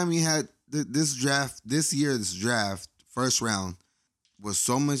same time, you had this draft, first round, was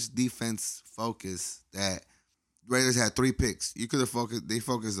so much defense focus that Raiders had 3 picks. You could have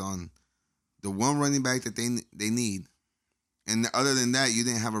focused on the one running back that they need. And other than that, you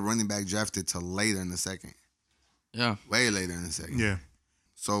didn't have a running back drafted till later in the second. Yeah. Way later in the second. Yeah.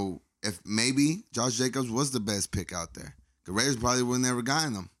 So if maybe Josh Jacobs was the best pick out there, the Raiders probably would have never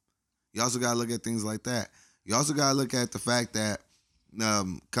gotten him. You also got to look at things like that. You also got to look at the fact that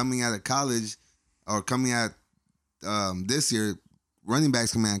coming out of college or coming out this year, running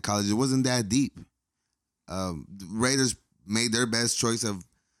backs coming out of college, it wasn't that deep. The Raiders made their best choice of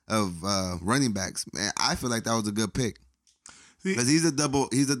running backs. Man, I feel like that was a good pick because he's a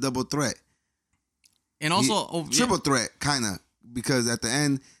double threat. And also triple threat, kind of, because at the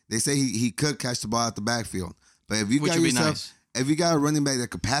end they say he could catch the ball out the backfield. But if you got yourself, if you got a running back that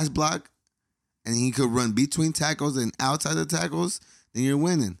could pass block and he could run between tackles and outside the tackles, then you're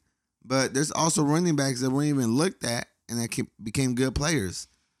winning. But there's also running backs that weren't even looked at and that became good players.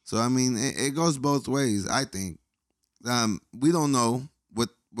 So I mean, it goes both ways. I think we don't know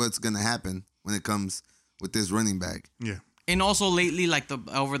what's gonna happen when it comes with this running back. Yeah. And also lately, like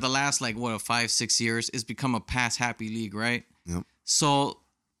over the last 5-6 years, it's become a pass happy league, right? Yep. So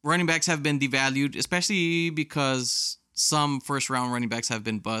running backs have been devalued, especially because some first round running backs have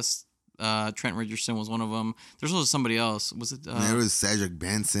been bust. Trent Richardson was one of them. There's also somebody else. Was it? There was Cedric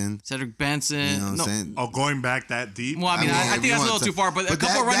Benson. You know what I'm saying? Oh, going back that deep? Well, I mean, I think that's a little too far. But a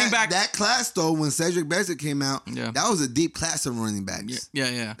couple running backs. That class, though, when Cedric Benson came out, that was a deep class of running backs.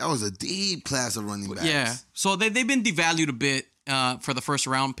 Yeah. That was a deep class of running backs. Yeah. So they've been devalued a bit for the first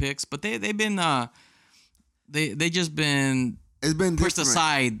round picks, but they've been they just been it's been pushed different.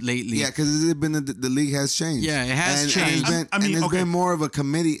 aside lately. Yeah, because it's been the league has changed. Yeah, it has changed. It's been more of a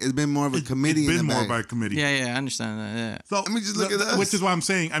committee. It's been more of a committee. It's been more by committee. Yeah, I understand that. Yeah. So let me just look at us. Which is why I'm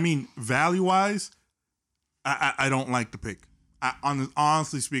saying. I mean, value wise, I don't like the pick.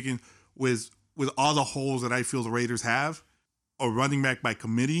 Honestly speaking, with all the holes that I feel the Raiders have, a running back by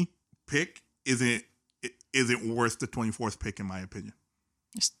committee pick isn't worth the 24th pick in my opinion.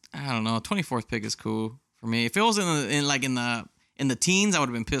 I don't know. 24th pick is cool for me. If it was in the teens, I would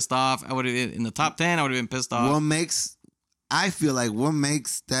have been pissed off. I would have in the top 10. I would have been pissed off. I feel like what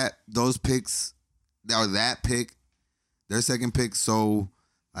makes those picks or that pick, their second pick, so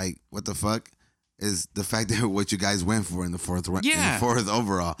like what the fuck, is the fact that what you guys went for in the fourth Yeah.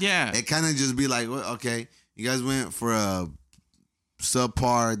 overall. Yeah. It kind of just be like, well, okay, you guys went for a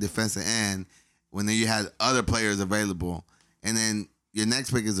subpar defensive end when then you had other players available, and then your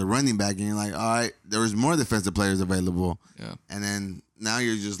next pick is a running back, and you're like, all right, there was more defensive players available. Yeah. And then now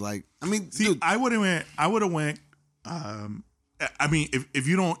you're just like, I mean, See, dude, I would have went. I mean, if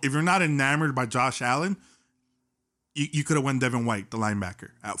you're not enamored by Josh Allen, you could have went Devin White, the linebacker,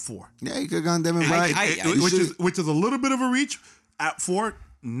 at 4. yeah, you could have gone Devin White. Which is a little bit of a reach at 4,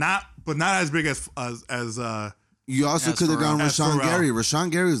 not as big as You also As could have gone As Rashawn Pharrell. Gary.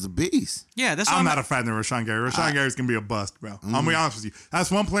 Rashawn Gary was a beast. Yeah, that's what I'm not a fan of Rashawn Gary. Rashawn Gary's gonna be a bust, bro. I'll be honest with you.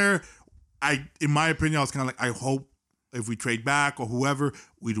 That's one player. In my opinion, I was kind of like, I hope if we trade back or whoever,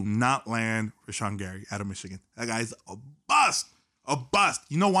 we do not land Rashawn Gary out of Michigan. That guy's a bust. A bust.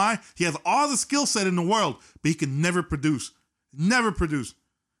 You know why? He has all the skill set in the world, but he can never produce. Never produce.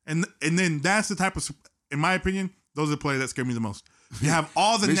 And then that's the type of, in my opinion, those are the players that scare me the most. You have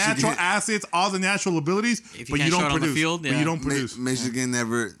all the Michigan- natural assets, all the natural abilities, If you but you can't show don't it on the produce. field, But yeah. you don't produce. Michigan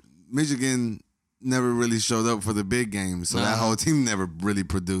never really showed up for the big games, so that No. whole team never really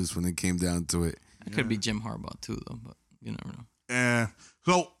produced when it came down to it. It could be Jim Harbaugh too, though. But you never know.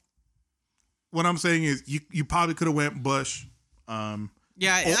 So what I'm saying is you probably could have went Bush.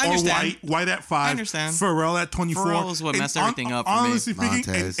 Yeah, I Or understand. White at 5. I understand. Farrell at 24. Farrell is what And messed everything up for me. honestly speaking,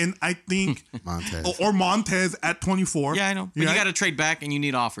 Montez. and I think Montez. or Montez at 24. Yeah, I know. But Yeah. you got to trade back, and you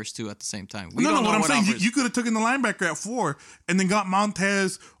need offers too at the same time. We No, don't know what I'm what saying, offers. you could have taken the linebacker at 4 and then got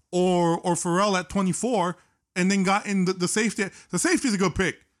Montez or Farrell at 24 and then got in the safety. The safety is a good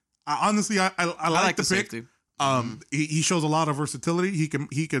pick. I like the pick. safety. He shows a lot of versatility. He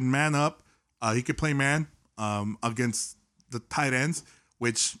can man up. He can play man against the tight ends,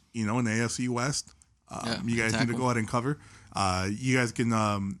 which in the AFC West, you guys need to tackle. go ahead and cover. You guys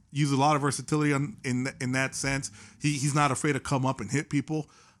can use a lot of versatility in that sense. He's not afraid to come up and hit people.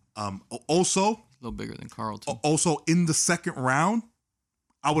 Also, A little bigger than Carl too. also in the second round,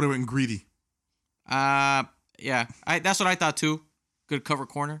 I would have been greedy. Yeah, that's what I thought too. Good cover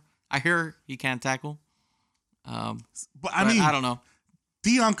corner. I hear he can't tackle. But I mean, I don't know.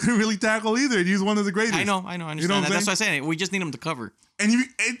 Dion couldn't really tackle either. He's one of the greatest. I know. I understand what I'm that. That's what saying? I'm saying. We just need him to cover. And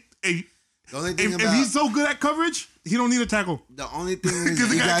The only thing if he's so good at coverage, he don't need a tackle the only thing is because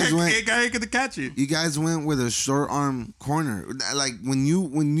the you guy guys went. ain't gonna catch it. You guys went with a short arm corner. Like when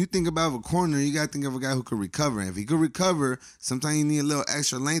you think about a corner, you gotta think of a guy who could recover. If he could recover, sometimes you need a little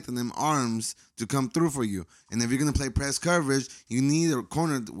extra length in them arms to come through for you. And if you're gonna play press coverage, you need a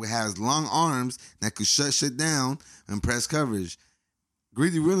corner that has long arms that could shut shit down and press coverage.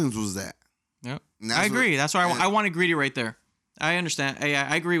 Greedy Williams was that. Yep. And that's I agree. what- That's why and- I wanted Greedy right there. I understand.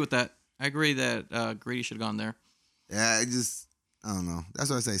 I agree with that. I agree that Greedy should have gone there. Yeah, I don't know. That's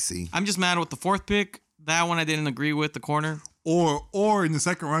why I say C. I'm just mad with the fourth pick. That one I didn't agree with, the corner. Or in the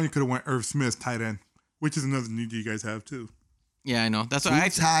second round, you could have went Irv Smith, tight end, which is another need you guys have too. Yeah, I know. That's what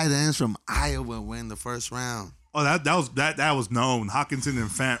Two tight ends from Iowa win the first round. Oh, that was known. Hawkinson and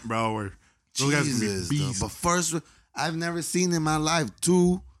Fant, bro, or those guys can be Jesus, beasts. though. But first, I've never seen in my life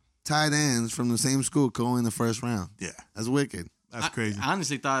 2 tight ends from the same school go in the first round. Yeah, That's wicked. that's crazy. I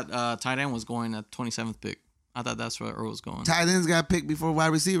honestly thought tight end was going at 27th pick. I thought that's where Earl was going. Tight ends got picked before wide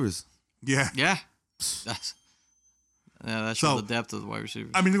receivers. Yeah. Yeah. That shows the depth of the wide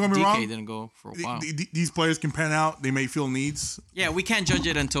receivers. I mean, don't get me DK wrong. didn't go for a while. These players can pan out. They may feel needs, Yeah, we can't judge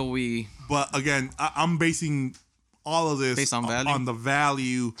it until we. but again, I'm basing all of this Based on value? on the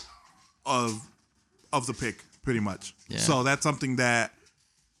value of the pick, pretty much. Yeah. So that's something that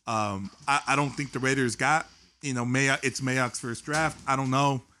I don't think the Raiders got. It's Mayock's first draft. I don't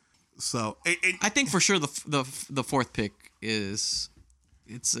know. So I think for sure the fourth pick is.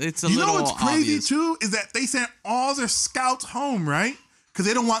 It's a you little know what's crazy obvious. too is that they sent all their scouts home, right? Because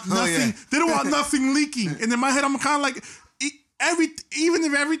they don't want nothing. yeah. They don't want nothing leaking. And in my head, I'm kind of like, even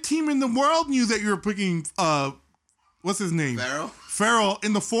if every team in the world knew that you were picking, what's his name? Farrell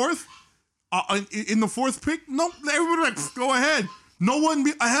in the fourth, in the fourth pick. No, everybody like go ahead. No one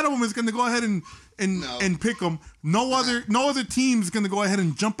ahead of him is going to go ahead and pick him. No other team is going to go ahead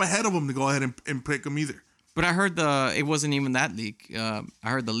and jump ahead of him to go ahead and pick him either. But I heard it wasn't even that leak. I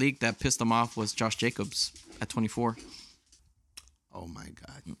heard the leak that pissed them off was Josh Jacobs at 24, Oh my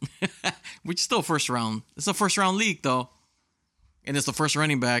God. which is still first round. It's a first round leak though, and it's the first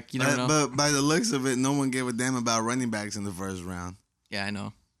running back. You never know. But by the looks of it, no one gave a damn about running backs in the first round. Yeah, I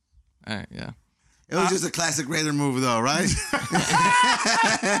know. All right, yeah. It was just a classic Raider move, though, right?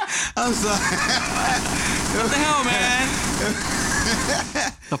 I'm sorry. What the hell, man?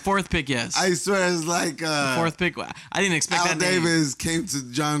 The fourth pick, yes. I swear it's like Fourth pick. I didn't expect Al that name. Davis came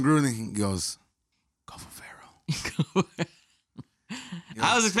to John Gruden and he goes,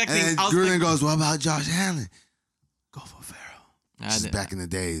 I was expecting. And I was Gruden goes, "What about Josh Allen? Go for Farrell." I Just did- back in the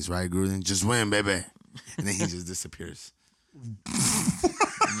days, right, Gruden? Just win, baby. And then he just disappears.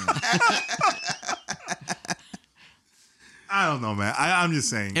 I don't know, man. I'm just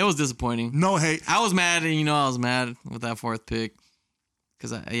saying. It was disappointing. No hate. I was mad, and I was mad with that fourth pick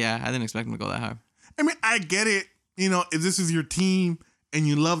because I didn't expect him to go that high. I mean, I get it. If this is your team and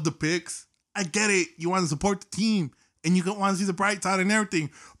you love the picks, I get it. You want to support the team and you want to see the bright side and everything.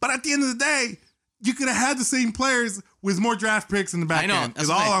 But at the end of the day, you could have had the same players with more draft picks in the back I know, end. that's Is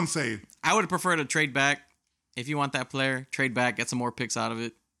all right. I'm saying. I would prefer to trade back. If you want that player, trade back, get some more picks out of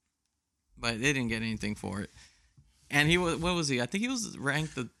it. But they didn't get anything for it. And what was he? I think he was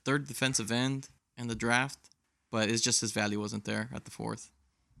ranked the 3rd defensive end in the draft, but it's just his value wasn't there at the 4th.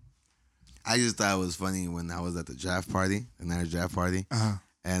 I just thought it was funny when I was at the draft party, the Niners draft party,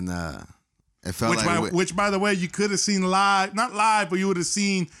 and it felt Which, by the way, you could have seen live, not live, but you would have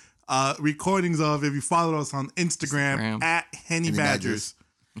seen recordings of if you followed us on Instagram. At Henny Badgers.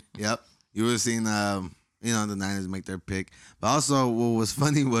 Yep, you would have seen the Niners make their pick. But also, what was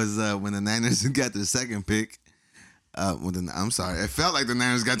funny was when the Niners got their second pick. I'm sorry. It felt like the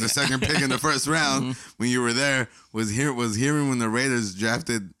Niners got their second pick in the first round when you were there. Was hearing when the Raiders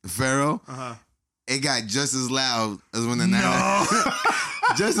drafted Farrell. It got just as loud as when the Niners.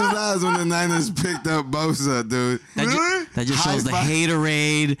 Just as loud as when the Niners picked up Bosa, dude. That just shows the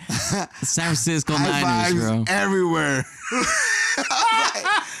haterade. The San Francisco High Niners, fives bro. everywhere.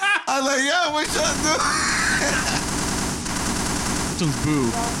 I was like, yo, what y'all doing? Which one's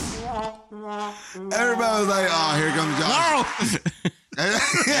boo? Everybody was like, oh, here comes Josh.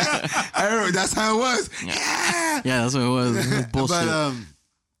 That's how it was. Yeah. Yeah, that's what it was. It was bullshit. But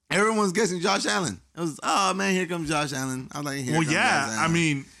everyone's guessing Josh Allen. It was, oh, man, here comes Josh Allen. I was like, here Well, comes yeah. Josh I Allen.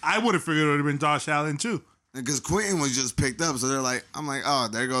 mean, I would have figured it would have been Josh Allen, too. Because Quentin was just picked up. So they're like, I'm like, oh,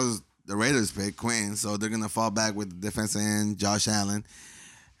 there goes the Raiders pick, Quentin. So they're going to fall back with the defensive end, Josh Allen.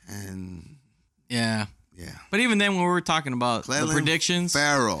 And yeah. yeah. But even then, when we were talking about Cleveland the predictions,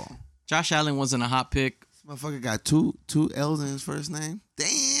 Farrell. Josh Allen wasn't a hot pick. This motherfucker got two L's in his first name.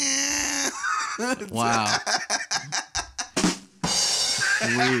 Damn. Wow.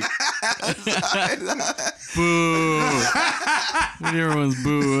 Weak. Boo. Everyone's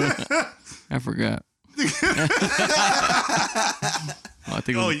boo. I forgot. I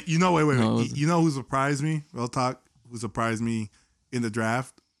think it Oh, was, wait. No, it You wasn't. know who surprised me? Real talk. Who surprised me in the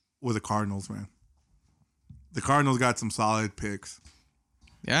draft were the Cardinals, man. The Cardinals got some solid picks.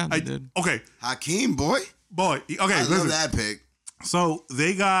 yeah, they did. Okay, Hakeem, boy. okay. I Listen. love that pick. So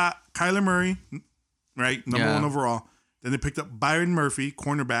they got Kyler Murray, right, number Yeah. 1 overall. Then they picked up Byron Murphy,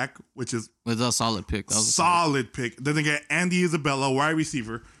 cornerback, which is It was a solid pick. That was a solid pick. Then they get Andy Isabella, wide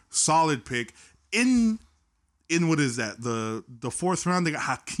receiver, solid pick. In what is that? The 4th round, they got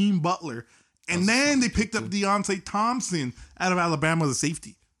Hakeem Butler. And then they picked up Deontay Thompson out of Alabama, the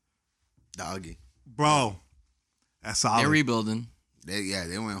safety. Doggy. Bro, that's solid. They're rebuilding.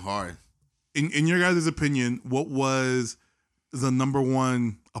 They went hard. In your guys' opinion, what was the number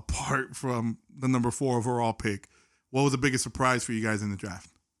 1 apart from the number 4 overall pick? What was the biggest surprise for you guys in the draft?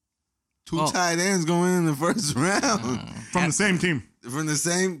 Two Oh. tight ends going in the first round From the same team. from the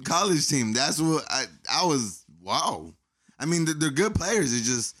same college team. That's what I was. Wow. I mean, they're good players. It's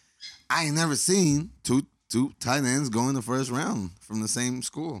just I ain't never seen two tight ends go in the first round from the same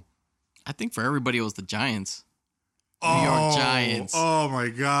school. I think for everybody, it was the Giants. New York Giants. Oh my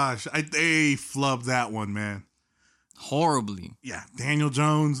gosh. They flubbed that one, man. Horribly. Yeah. Daniel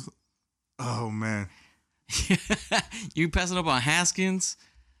Jones. Oh man. You passing up on Haskins?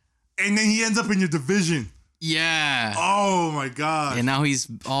 And then he ends up in your division. Yeah. Oh my gosh. And now he's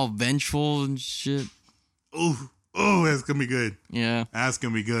all vengeful and shit. Oh, that's gonna be good. Yeah. That's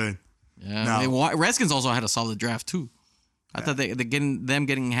gonna be good. Yeah. No. Redskins also had a solid draft too. I thought they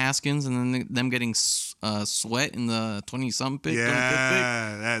getting Haskins and then them getting Sweat in the 20-something pick.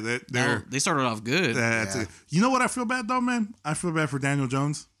 25th pick. They're They started off good. that's Yeah. it. You know what I feel bad though, man? I feel bad for Daniel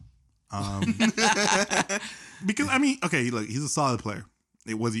Jones. Because I mean, okay, look, he's a solid player.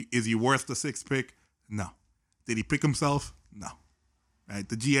 Is he worth the 6th pick? No. Did he pick himself? No. Right?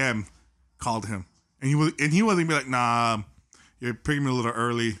 The GM called him, and he wasn't gonna be like, nah, you're picking me a little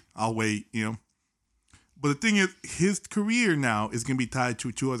early. I'll wait. But the thing is, his career now is gonna be tied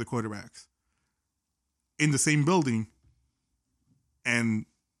to 2 other quarterbacks in the same building and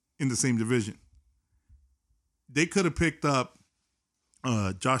in the same division. They could have picked up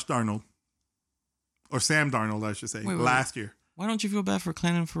Josh Darnold or Sam Darnold, I should say, Wait. last year. Why don't you feel bad for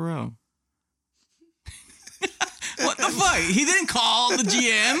Clanton Farrell? What the fuck? He didn't call the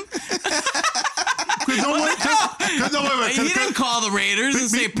GM. He didn't call the Raiders and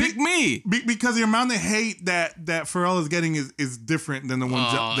say, pick me. Because the amount of hate that Pharrell is getting is different than the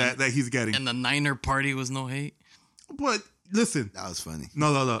one that he's getting. And the Niner party was no hate. But listen. That was funny.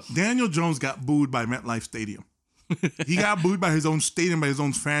 No. Daniel Jones got booed by MetLife Stadium. He got booed by his own stadium, by his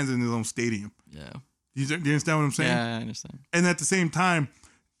own fans in his own stadium. Yeah. Do you understand what I'm saying? Yeah, I understand. And at the same time,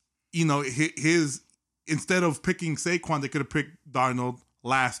 you know, his instead of picking Saquon, they could have picked Darnold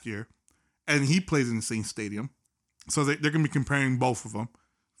last year, and he plays in the same stadium. So they're going to be comparing both of them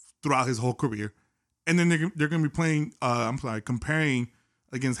throughout his whole career. And then they're going to be comparing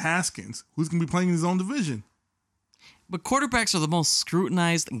against Haskins, who's going to be playing in his own division. But quarterbacks are the most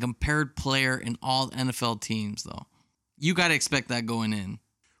scrutinized and compared player in all NFL teams, though. You got to expect that going in.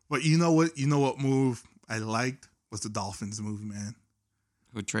 But you know what? You know what move I liked was the Dolphins move, man.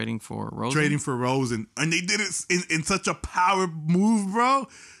 Who trading for Rosen? Trading for Rosen. And they did it in such a power move, bro.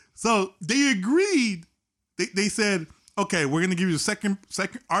 So they agreed. They said, okay, we're going to give you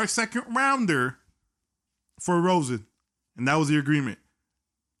our second rounder for Rosen. And that was the agreement.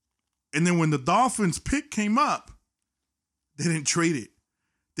 And then when the Dolphins pick came up, they didn't trade it.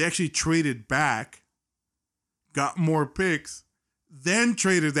 They actually traded back, got more picks, then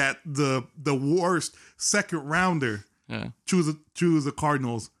traded the worst second rounder to the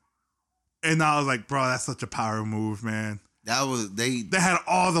Cardinals. And I was like, bro, that's such a power move, man. That was they had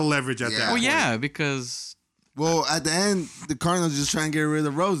all the leverage at that Well, point. yeah, because at the end, the Cardinals just trying to get rid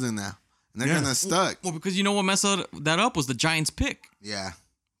of Rosen now. And they're kind of stuck. Well, because you know what messed that up was the Giants pick. Yeah.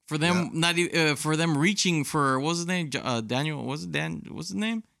 For them for them reaching for what was his name? Daniel, what's his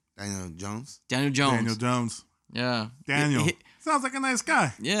name? Daniel Jones. Daniel Jones. Yeah. Daniel. Sounds like a nice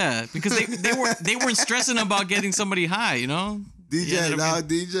guy. Yeah, because they weren't stressing about getting somebody high, you know?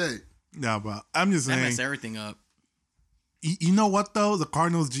 DJ. No, but I'm just saying. That messed everything up. You know what, though? The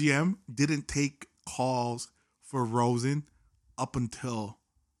Cardinals GM didn't take calls for Rosen up until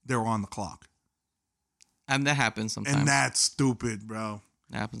they were on the clock. And that happens sometimes. And that's stupid, bro.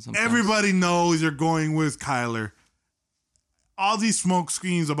 That happens sometimes. Everybody knows you're going with Kyler. All these smoke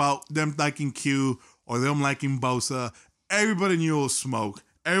screens about them liking Q or them liking Bosa, everybody knew it was smoke.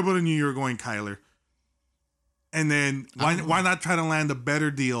 Everybody knew you were going Kyler. And then why not try to land a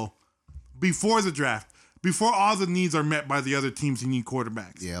better deal before the draft? Before all the needs are met by the other teams who need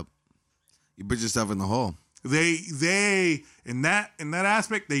quarterbacks. Yep. You put yourself in the hole. They in that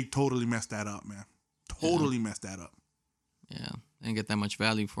aspect, they totally messed that up, man. Totally messed that up. Yeah. They didn't get that much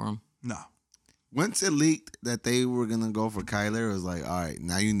value for him. No. Once it leaked that they were gonna go for Kyler, it was like, all right,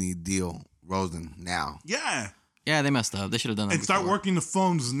 now you need deal Rosen now. Yeah. Yeah, they messed up. They should have done that. And start working the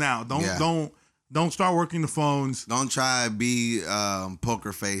phones now. Don't start working the phones. Don't try to be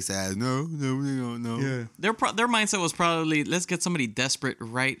poker face as no. Yeah. Their mindset was probably, let's get somebody desperate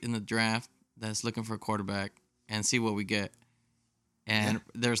right in the draft that's looking for a quarterback and see what we get. And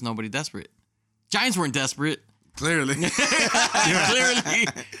there's nobody desperate. Giants weren't desperate. Clearly. Clearly.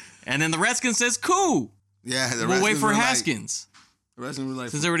 And then the Redskins says, cool. Yeah, we'll wait for Haskins. The Redskins were like,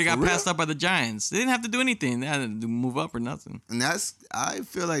 since they already got passed up by the Giants. They didn't have to do anything. They had to move up or nothing. And I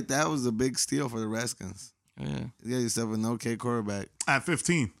feel like that was a big steal for the Redskins. Yeah. You got yourself an okay quarterback. At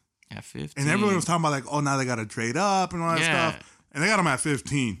 15. At 15. And everyone was talking about like, oh, now they got to trade up and all that stuff. And they got him at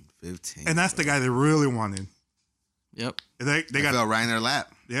 15. 15. And that's the guy they really wanted. Yep. They got fell right in their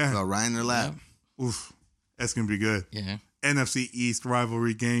lap. Yeah. Fell right in their lap. Yep. Oof. That's going to be good. Yeah. NFC East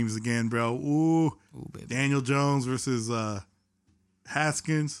rivalry games again, bro. Ooh baby. Daniel Jones versus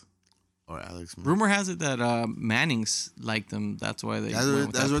Haskins. Or Alex Smith. Rumor has it that Manning's liked them. That's why they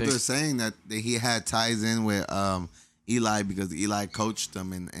That's what they're saying, that he had ties in with Eli because Eli coached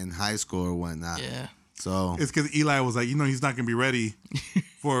them in high school or whatnot. Yeah. So it's because Eli was like, he's not going to be ready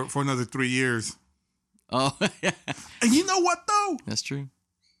for another 3 years. Oh, yeah. And you know what, though? That's true.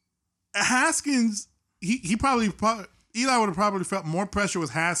 Haskins, he probably Eli would have probably felt more pressure with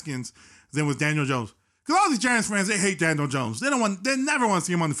Haskins than with Daniel Jones. Because all these Giants fans, they hate Daniel Jones. They never want to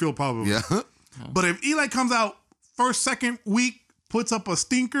see him on the field, probably. yeah. But if Eli comes out first, second week, puts up a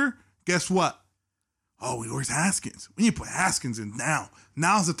stinker, guess what? Oh, where's Haskins? We need to put Haskins in now.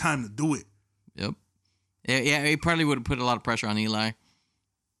 Now's the time to do it. Yep. Yeah, he probably would have put a lot of pressure on Eli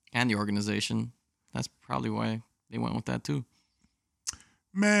and the organization. That's probably why they went with that too.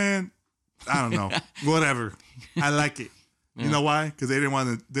 Man, I don't know. Whatever. I like it. Yeah. You know why? Because they didn't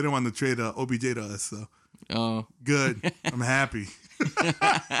want to trade OBJ to us. So good. I'm happy.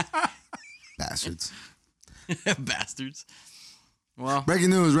 Bastards. Bastards. Well,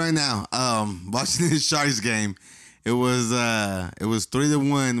 breaking news right now. Watching this Sharks game, it was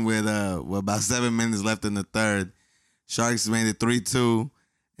 3-1 with about 7 minutes left in the third. Sharks made it 3-2,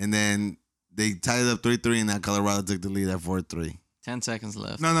 and then They tied it up 3-3, and then Colorado took the lead at 4-3. 10 seconds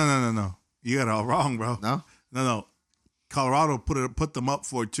left. No. You got it all wrong, bro. No? Colorado put them up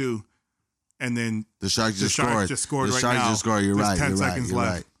 4-2, and then The Sharks just scored. You're Sharks right now. just scored. You're There's right. 10 You're seconds right. You're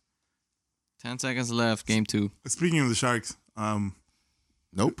left. right. 10 seconds left. Game 2. Speaking of the Sharks,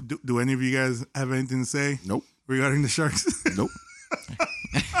 Nope. do any of you guys have anything to say Nope. regarding the Sharks? Nope.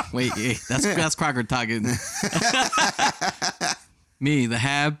 Wait, that's Crocker talking. Me, the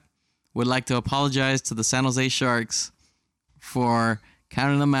Hab, would like to apologize to the San Jose Sharks for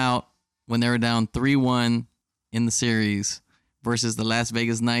counting them out when they were down 3-1 in the series versus the Las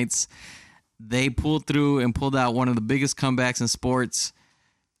Vegas Knights. They pulled through and pulled out one of the biggest comebacks in sports,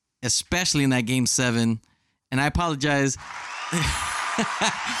 especially in that Game 7. And I apologize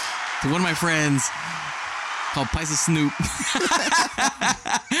to one of my friends called Paisa Snoop,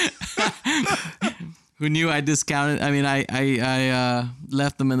 who knew I discounted. I mean, I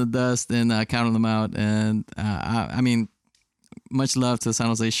left them in the dust and counted them out. And I mean, much love to San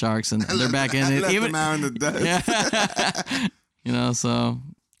Jose Sharks, and they're back in it. Left them out in the dust. Yeah. So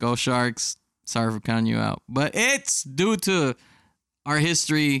go Sharks. Sorry for counting you out, but it's due to our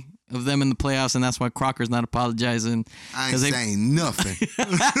history of them in the playoffs, and that's why Crocker's not apologizing. I ain't saying nothing.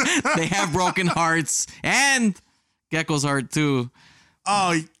 They have broken hearts, and Gecko's heart too.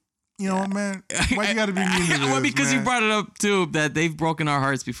 Oh, you know what, man? Why you gotta be mean to this, Well, because man? you brought it up too, that they've broken our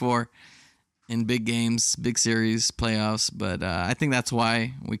hearts before in big games, big series, playoffs. But I think that's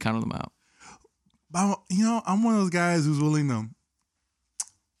why we counted them out. But, I'm one of those guys who's willing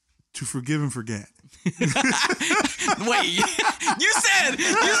to forgive and forget. Wait, you said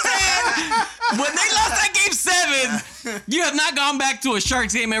when they lost that Game 7, you have not gone back to a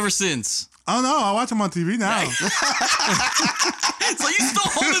Sharks game ever since. Oh no, I watch them on TV now. So you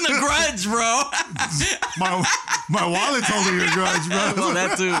still holding a grudge, bro? my wallet's holding a grudge, bro. Well,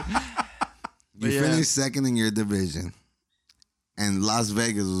 that too. You finished second in your division, and Las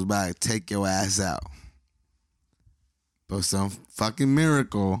Vegas was about to take your ass out. But some fucking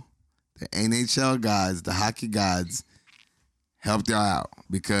miracle, the NHL gods, the hockey gods, helped y'all out.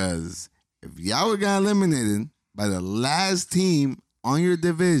 Because if y'all would got eliminated by the last team on your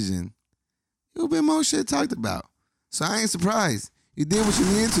division, you'll be more shit talked about. So I ain't surprised. You did what you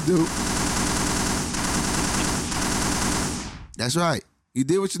needed to do. That's right. You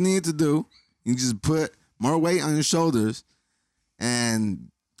did what you needed to do. You just put more weight on your shoulders. And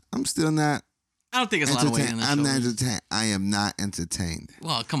I'm still not I don't think it's a lot of weight in the I'm not shoulders. entertained. I am not entertained.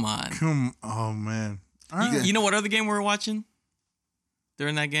 Well, come on. Oh man. All right. You know what other game we were watching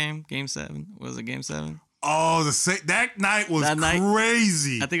during that game? Game 7. Was it Game 7? Oh, that night was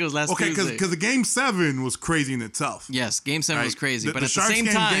crazy. I think it was last Tuesday. Tuesday. Because the Game 7 was crazy in itself. Yes, Game 7 was crazy. But the at Sharks the same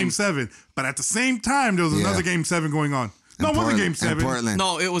game, time... Game 7. But at the same time, there was another Game 7 going on. No, it wasn't Game 7. Portland.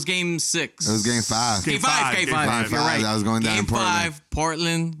 No, it was Game 6. It was Game 5. Game 5. Game 5. You're right. That was going down Game in Portland. 5,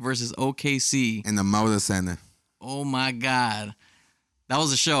 Portland versus OKC. In the Moda Center. Oh, my God. That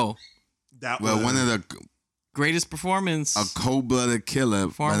was a show. One of the... Greatest performance. A cold-blooded killer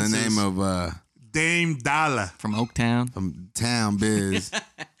by the name of... Dame Dollar. From Oaktown. From Town Biz.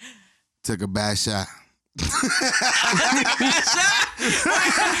 Took a bad shot.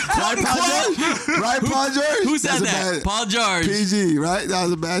 Right, Paul George? Who said that? Paul George. PG, right? That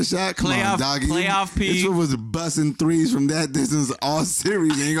was a bad shot. Come on, doggy. Playoff P. This one was busting threes from that distance all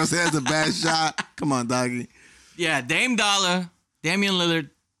series, and you're going to say that's a bad shot? Come on, doggy. Yeah, Dame Dollar, Damian Lillard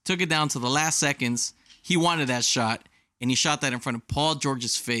took it down to the last seconds. He wanted that shot, and he shot that in front of Paul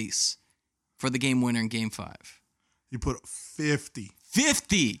George's face for the game winner in Game 5. He put up 50.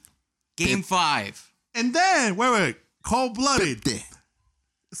 50! Game 5. And then, wait, cold-blooded. 50.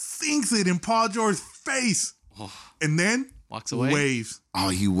 Sinks it in Paul George's face. Oh. And then Walks away. waves. Oh,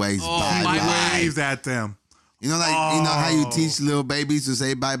 he waves Oh, bye-bye. my Waves at them. You know, you know how you teach little babies to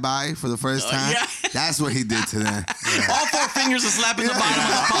say bye-bye for the first time? yeah. That's what he did to them. All 4 fingers are slapping the bottom of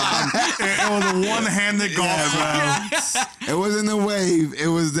the palm. It was a one-handed golf ball. It wasn't a wave. It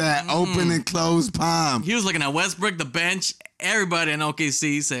was that open and closed palm. He was looking at Westbrook, the bench. Everybody in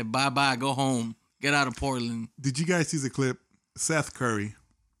OKC said, bye-bye, go home. Get out of Portland. Did you guys see the clip? Seth Curry.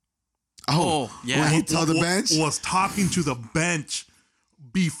 Oh, yeah. When he told the bench? Was talking to the bench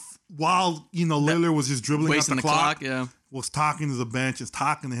while, Lillard was just dribbling up Wasting the the clock. yeah. Was talking to the bench, is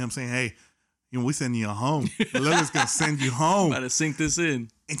talking to him saying, hey, we sending you home. Lillard's going to send you home. About to sink this in.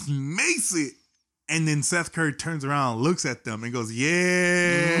 And he makes it. And then Seth Curry turns around, looks at them, and goes,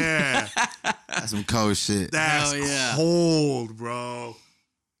 yeah. That's some cold shit. That's Hell yeah. cold, bro.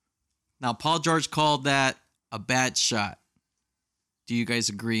 Now, Paul George called that a bad shot. Do you guys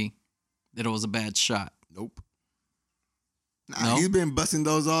agree that it was a bad shot? Nope. No? He's been busting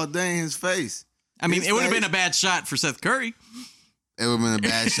those all day in his face. I mean, His it would have face. been a bad shot for Seth Curry. It would have been a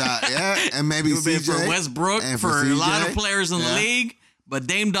bad shot, yeah. And maybe It would have been CJ. for Westbrook, and for a lot of CJ. players in the Yeah. league. But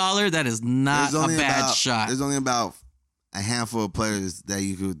Dame Dollar, that is not a bad shot. There's only about a handful of players that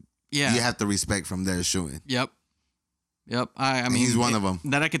you have to respect from their shooting. Yep. I mean, he's one of 'em.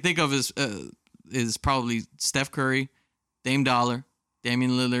 that I could think of is probably Steph Curry, Dame Dollar,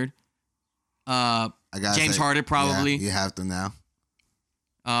 Damian Lillard, I gotta James say, Harden probably. Yeah, you have to now.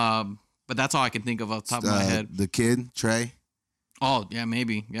 But that's all I can think of off the top of my head. The kid, Trey. Oh yeah,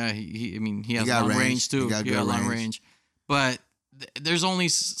 maybe. Yeah, he has got long range. range too. He got He good got long range. range. But there's only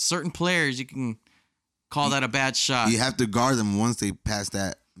certain players you can call that a bad shot. You have to guard them once they pass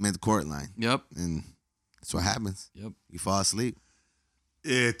that mid-court line. Yep. And that's what happens. Yep. You fall asleep.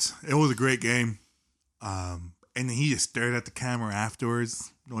 It was a great game. And he just stared at the camera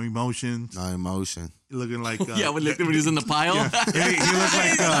afterwards. No emotion. No emotion. Looking like Yeah, when he was in the pile.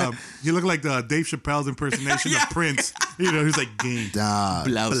 Yeah, he looked like Dave Chappelle's impersonation of Prince. He's like game. Dog,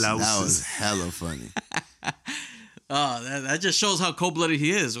 Blouses. that was hella funny. Oh, that just shows how cold-blooded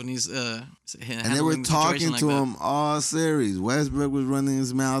he is when he's And they were talking to him all series. Westbrook was running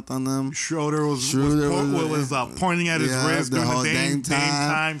his mouth on them. Schroeder was pointing at his wrist the doing whole the Dame Dame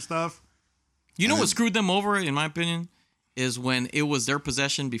time stuff. You know what screwed them over, in my opinion, is when it was their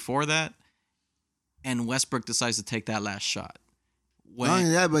possession before that, and Westbrook decides to take that last shot. Not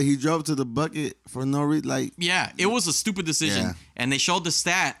only that, but he drove to the bucket for no reason. Like, Yeah, it was a stupid decision, Yeah. and they showed the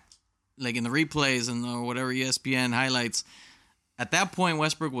stat, like in the replays and or whatever ESPN highlights. At that point,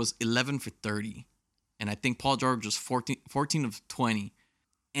 Westbrook was 11 for 30, and I think Paul George was 14 of 20.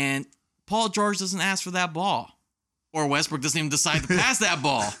 And Paul George doesn't ask for that ball, or Westbrook doesn't even decide to pass that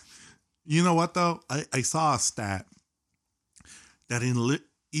ball. You know what though? I saw a stat that in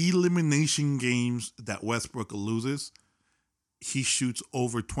elimination games that Westbrook loses, he shoots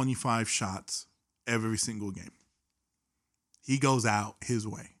over 25 shots every single game. He goes out his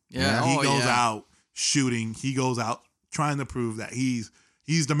way. Yeah, He oh, goes yeah. out shooting. He goes out trying to prove that he's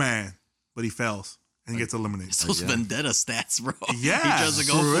the man, but he fails and gets eliminated. It's those vendetta stats, bro. Yeah, he tries to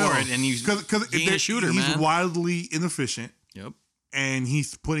go for real. for it, and he's being a shooter, he's man. wildly inefficient. Yep. And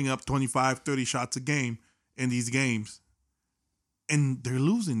he's putting up 25, 30 shots a game in these games. And they're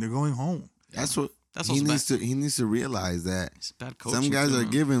losing. They're going home. that's what That's he what's needs to. He needs to realize that It's bad coaching. some guys too, are man.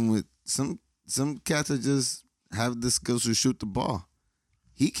 given with some cats are just have the skills to shoot the ball.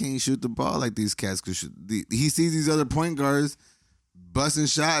 He can't shoot the ball like these cats could shoot. He sees these other point guards busting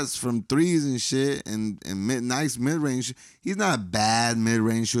shots from threes and shit and nice mid-range. He's not a bad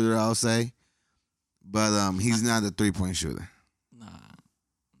mid-range shooter, I'll say. But he's not a three-point shooter. No.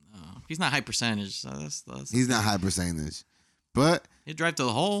 He's not high percentage. So that's He's not high percentage. But he drive to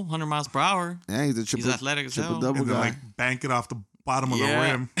the hole, 100 miles per hour. yeah, he's a triple, athletic as hell. triple-double And then guy. like bank it off the bottom of Yeah. the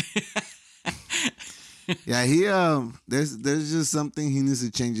rim. Yeah, he there's just something he needs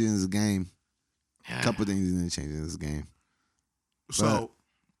to change in his game. Yeah. A couple things he needs to change in his game. So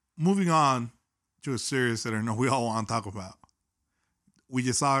moving on to a series that I know we all want to talk about. We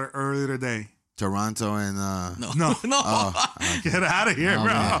just saw it earlier today. Toronto and No. No. oh, Get out of here, Oh,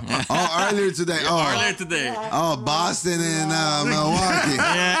 bro. man. earlier today. Earlier today. Oh, Boston and Milwaukee.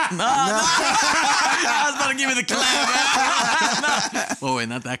 Yeah. No. I was about to give you the clap, man. No. Oh, wait,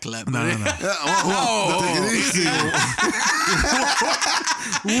 not that clap. No. Whoa. Take it easy.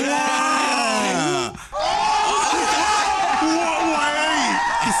 Whoa, wait.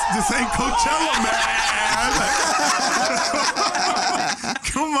 This ain't Coachella, man.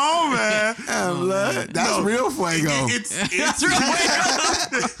 Come on, man. Yeah, blood. That's real fuego. It's right.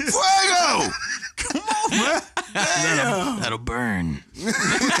 Fuego. Come on, man. That'll burn.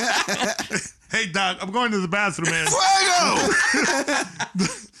 Hey, Doc, I'm going to the bathroom, man. Fuego.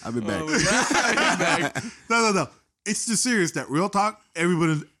 I'll be back. No. It's the series that real talk.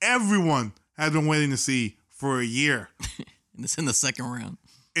 Everyone has been waiting to see for a year, And it's in the second round.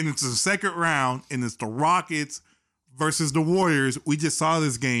 and it's the second round, and it's the Rockets versus the Warriors. We just saw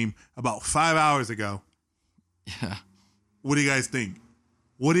this game about 5 hours ago. Yeah. What do you guys think?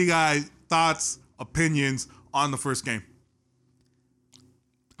 What do you guys thoughts, opinions on the first game?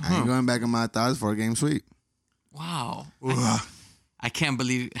 I ain't going back on my thoughts for a game sweep. Wow. Ugh. I can't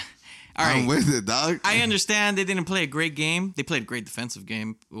believe. All I'm right. with it, dog. I understand they didn't play a great game. They played a great defensive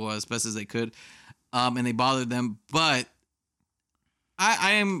game, as best as they could, and they bothered them. But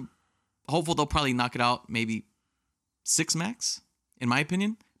I am hopeful they'll probably knock it out, maybe 6 max, in my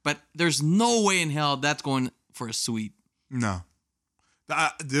opinion. But there's no way in hell that's going for a sweep. No,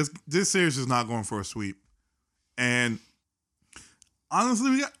 this series is not going for a sweep, and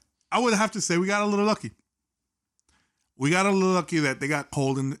honestly, I would have to say we got a little lucky. We got a little lucky that they got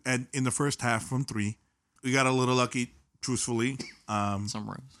cold in the first half from 3. We got a little lucky, truthfully,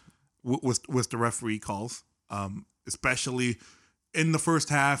 Somewhere. with the referee calls, especially in the first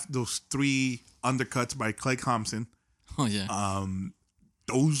half. Those 3 undercuts by Klay Thompson. Oh yeah.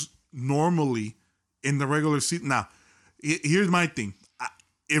 Those normally in the regular season. Now, here's my thing.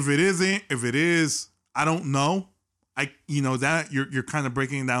 If it is, I don't know. That you're kind of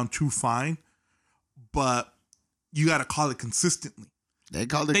breaking it down too fine, but you got to call it consistently. They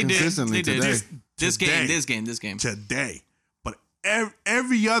called it consistently today. This game. Today. But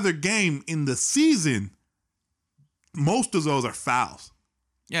every other game in the season, most of those are fouls.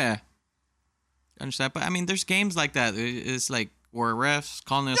 Yeah. I understand. But I mean, there's games like that. It's like where refs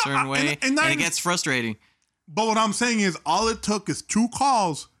calling it a certain way, and it gets frustrating. But what I'm saying is, all it took is 2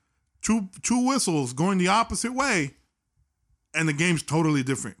 calls, two whistles going the opposite way, and the game's totally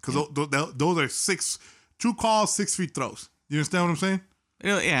different. Because those are 2 calls, 6 free throws. You understand what I'm saying?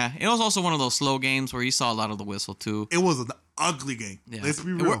 Yeah. It was also one of those slow games where you saw a lot of the whistle too. It was an ugly game. Yeah. Let's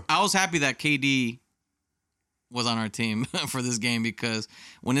be real. I was happy that KD was on our team for this game, because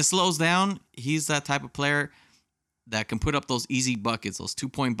when it slows down, he's that type of player that can put up those easy buckets, those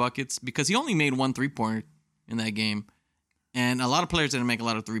 2-point buckets, because he only made 1 3-pointer in that game. And a lot of players didn't make a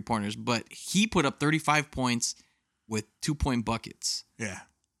lot of 3-pointers, but he put up 35 points with 2-point buckets. Yeah.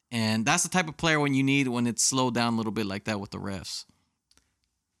 And that's the type of player when you need when it's slowed down a little bit like that with the refs.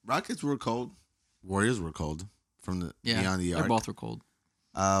 Rockets were cold. Warriors were cold from beyond the arc. They both were cold.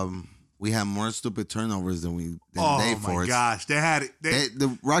 We had more stupid turnovers than they forced. Oh my gosh, they had it.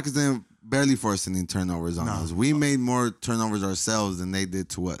 The Rockets didn't barely force any turnovers on us. We made more turnovers ourselves than they did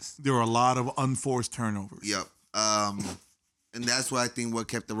to us. There were a lot of unforced turnovers. Yep. And that's why I think what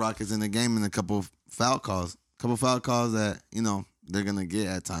kept the Rockets in the game, and a couple of foul calls that they're gonna get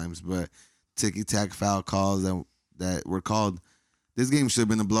at times, but ticky-tack foul calls that were called. This game should have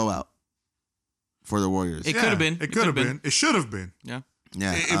been a blowout for the Warriors. It could have been. It could have been. It should have been. Yeah.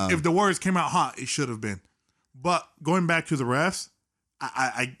 Yeah. If the Warriors came out hot, it should have been. But going back to the refs,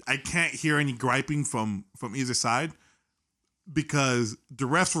 I can't hear any griping from either side, because the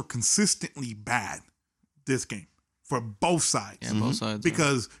refs were consistently bad this game for both sides. Yeah, both sides.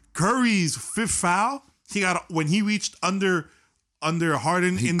 Because Curry's 5th foul, when he reached under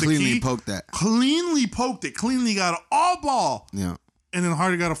Harden in the key. Cleanly poked that. Cleanly poked it. Cleanly got an all ball. Yeah. And then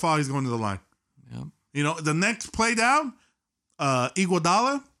Harden got a foul. He's going to the line. Yep. The next play down,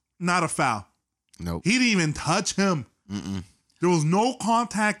 Iguodala, not a foul. Nope. He didn't even touch him. Mm-mm. There was no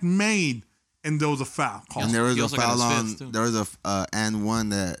contact made, and there was a foul call. And there was He a also got foul his fifth, too. there was a and one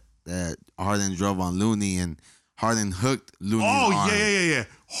that Harden drove on Looney, and Harden hooked Looney's arm. Yeah.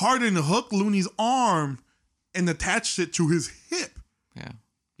 Harden hooked Looney's arm and attached it to his hip. Yeah.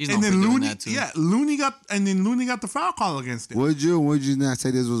 He's And known then for doing Looney, that too. Looney got the foul call against him. Would you not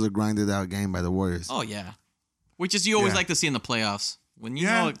say this was a grinded out game by the Warriors? Oh yeah. Which is you always Yeah. like to see in the playoffs. When you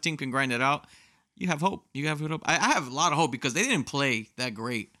Yeah. know a team can grind it out, you have hope. You have hope. I have a lot of hope because they didn't play that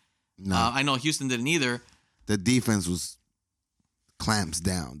great. No. I know Houston didn't either. The defense was clamps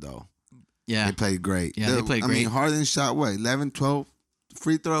down though. Yeah. They played great. Yeah, they played I mean, great. Harden shot 11, 12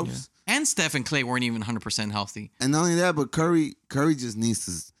 free throws. Yeah. And Steph and Clay weren't even 100% healthy. And not only that, but Curry just needs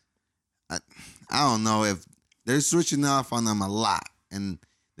to. I don't know if they're switching off on him a lot, and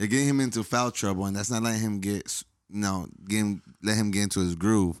they're getting him into foul trouble, and that's not letting him let him get into his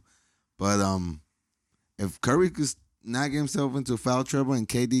groove. But if Curry could not get himself into foul trouble, and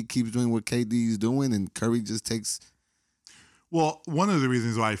KD keeps doing what KD is doing, and Curry just takes. Well, one of the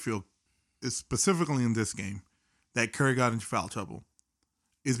reasons why I feel is specifically in this game that Curry got into foul trouble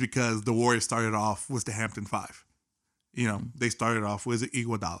is because the Warriors started off with the Hampton Five. They started off with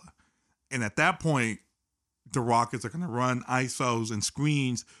Iguodala. And at that point, the Rockets are going to run ISOs and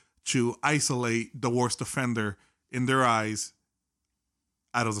screens to isolate the worst defender in their eyes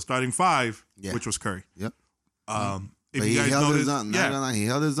out of the starting 5, which was Curry. Yep. If But you guys held noticed, his own. He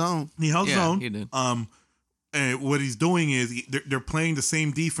held his own. He held his own. He did. And what he's doing is they're playing the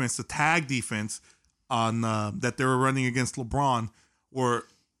same defense, the tag defense, on that they were running against LeBron, where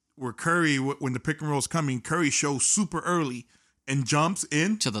Curry, when the pick and roll is coming, Curry shows super early and jumps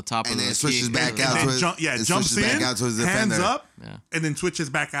in To the top And of then the switches key. back out. and then it jumps switches in, back out to his hands defender. up, Yeah. and then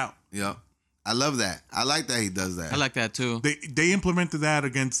switches back out. Yep. I love that. I like that he does that. I like that too. They implemented that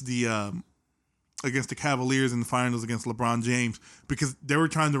against the Cavaliers in the finals against LeBron James because they were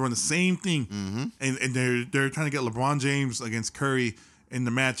trying to run the same thing, and they're trying to get LeBron James against Curry in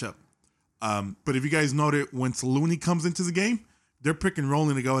the matchup. But if you guys noted, once Looney comes into the game, they're pick and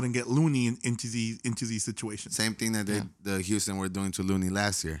rolling to go ahead and get Looney into these situations. Same thing that the Houston were doing to Looney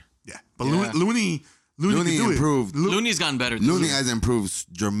last year. Yeah, but Yeah. Looney Looney can do improved. It. Looney's gotten better. this Looney year. has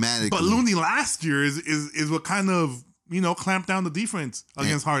improved dramatically. But Looney last year is what kind of clamped down the defense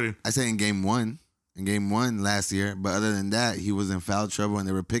against Harden. I say in game one last year. But other than that, he was in foul trouble, and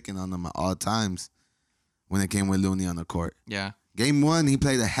they were picking on him at all times when it came with Looney on the court. Yeah. Game one, he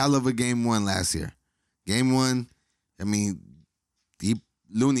played a hell of a game one last year. Game one, I mean,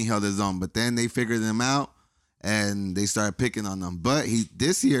 Looney held his own, but then they figured him out and they started picking on him. But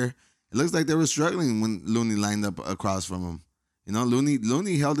this year, it looks like they were struggling when Looney lined up across from him.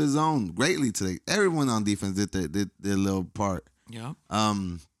 Looney held his own greatly today. Everyone on defense did their little part. Yeah.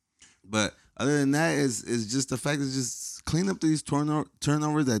 But other than that, is just the fact is just clean up these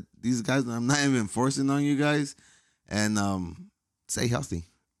turnovers that these guys. I'm not even forcing on you guys, and stay healthy.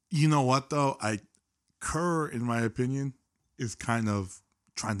 You know what though? Kerr, in my opinion, is kind of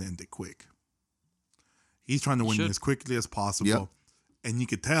trying to end it quick. He's trying to win as quickly as possible. Yep. And you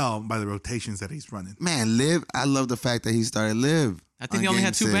could tell by the rotations that he's running. Man, Liv, I love the fact that he started Liv. I think they only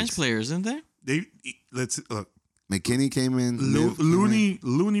had 2 bench players, didn't they? Let's look. McKinney came in.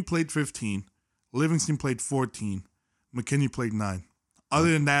 Looney played 15. Livingston played 14. McKinney played 9.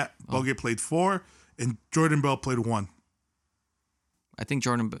 Other than that, Bogut played 4, and Jordan Bell played 1. I think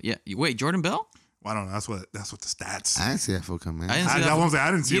Jordan Bell. Yeah. Wait, Jordan Bell? Well, I don't know. That's what the stats. I didn't see that fool come in. I didn't see I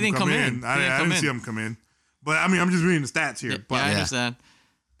didn't see him come in. I didn't see him come in. But I mean, I'm just reading the stats here. Yeah, I understand.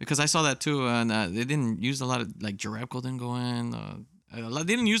 Because I saw that too, and they didn't use a lot of, like, Jerebko didn't go in. They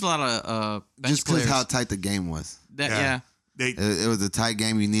didn't use a lot of bench just because players. how tight the game was. It was a tight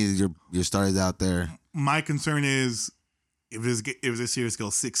game. You needed your starters out there. My concern is if this series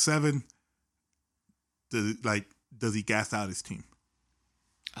goes 6-7, does he gas out his team?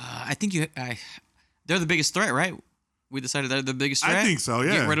 I think they're the biggest threat, right? We decided they're the biggest threat. I think so,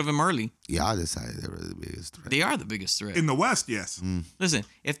 yeah. Get rid of him early. Yeah, I decided they were the biggest threat. They are the biggest threat. In the West, yes. Listen,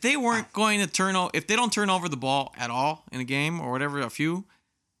 if they weren't going to if they don't turn over the ball at all in a game or whatever, a few,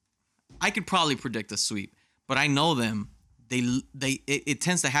 I could probably predict a sweep. But I know them. It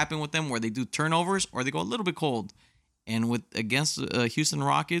tends to happen with them where they do turnovers or they go a little bit cold. And against Houston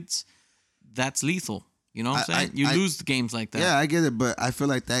Rockets, that's lethal. You know what I'm saying? You lose the games like that. Yeah, I get it, but I feel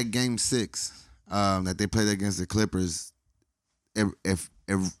like that game 6 that they played against the Clippers, if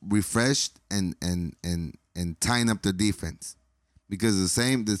refreshed and tying up the defense, because the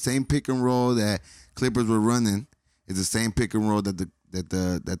same pick and roll that Clippers were running is the same pick and roll that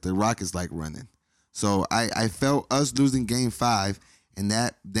the Rockets like running. So I felt us losing game 5 and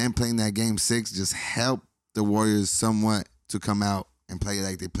that then playing that game 6 just helped the Warriors somewhat to come out and play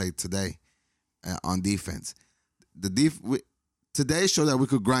like they played today on defense. Today showed that we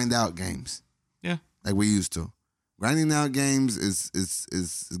could grind out games. Yeah, like we used to. Grinding out games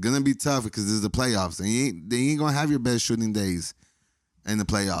is gonna be tough because this is the playoffs, and they ain't gonna have your best shooting days in the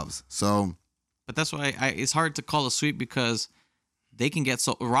playoffs. So, but that's why it's hard to call a sweep because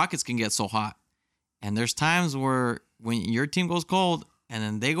Rockets can get so hot, and there's times where when your team goes cold and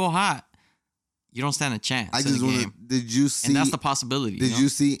then they go hot, you don't stand a chance. I just wonder, did you see? And that's the possibility. Did you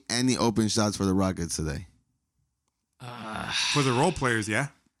see any open shots for the Rockets today? For the role players, yeah.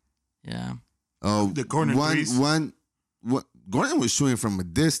 Yeah. Oh, the corner threes. Gordon was shooting from a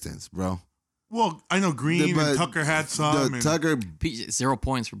distance, bro. Well, I know Green and Tucker had some. Tucker, PJ, 0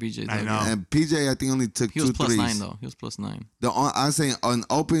 points for PJ. I know. And PJ, I think only took 2 threes. He was plus 9 though. He was plus 9. I'm saying an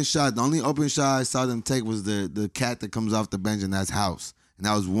open shot. The only open shot I saw them take was the cat that comes off the bench, and that's House. And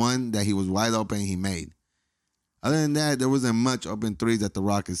that was one that he was wide open and he made. Other than that, there wasn't much open threes that the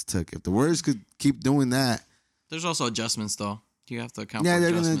Rockets took. If the Warriors could keep doing that. There's also adjustments, though. You have to account for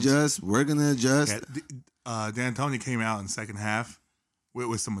they're going to adjust. We're going to adjust. Yeah, D'Antoni came out in the second half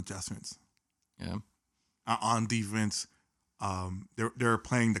with some adjustments. Yeah. On defense, they're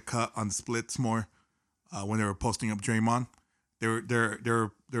playing the cut on the splits more. When they were posting up Draymond, they're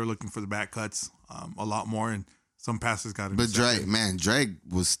looking for the back cuts a lot more, and some passes got intercepted. But Drake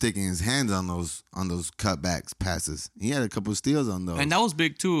was sticking his hands on those cutbacks passes. He had a couple of steals on those, and that was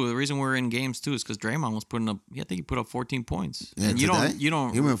big too. The reason we're in games too is because Draymond was putting up. I think he put up 14 points. Yeah, and you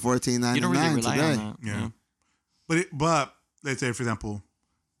don't. He went 14-9. You don't really rely today. on that. Yeah. But let's say, for example,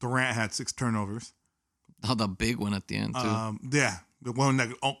 Durant had 6 turnovers. Oh, the big one at the end too. Yeah, the one that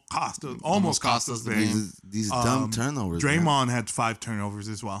almost cost us the game. These dumb turnovers. Draymond had 5 turnovers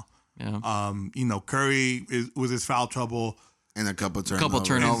as well. Yeah. Curry was his foul trouble and a couple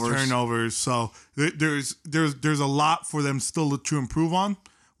turnovers. So there's a lot for them still to improve on,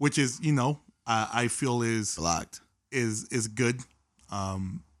 which is I feel is blocked is good.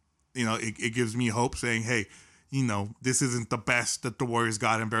 It gives me hope, saying, hey, this isn't the best that the Warriors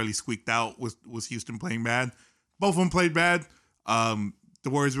got and barely squeaked out. Was Houston playing bad? Both of them played bad. the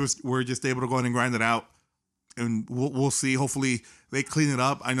Warriors were just able to go ahead and grind it out. And we'll see. Hopefully they clean it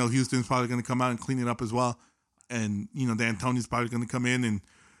up. I know Houston's probably going to come out and clean it up as well. And, D'Antoni's probably going to come in and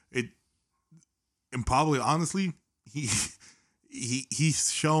probably, honestly,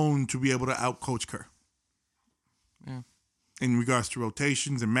 he's shown to be able to outcoach Kerr. Yeah. In regards to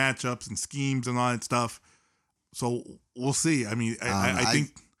rotations and matchups and schemes and all that stuff. So we'll see. I mean, I think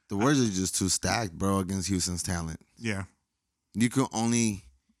the Warriors are just too stacked, bro, against Houston's talent. Yeah. You can only.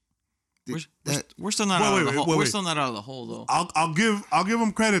 We're still not out of the hole. We're still not out of the hole, though. I'll give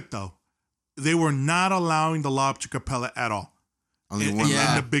them credit though. They were not allowing the lob to Capella at all. Only In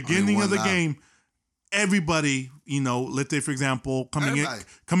lob. the beginning of the game, everybody, let's say for example,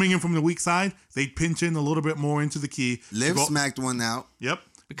 coming in from the weak side, they'd pinch in a little bit more into the key. Liv smacked one out. Yep.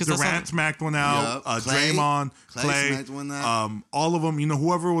 Because Durant smacked one out. Yep. Draymond, Clay smacked one out. all of them.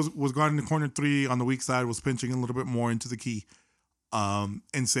 Whoever was guarding the corner three on the weak side was pinching a little bit more into the key, and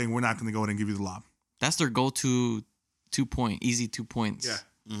saying we're not going to go ahead and give you the lob. That's their go-to easy 2 points. Yeah.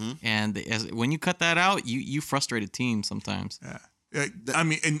 Mm-hmm. And when you cut that out, you frustrate a team sometimes. Yeah. I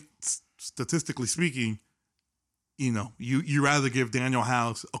mean, and statistically speaking, you rather give Daniel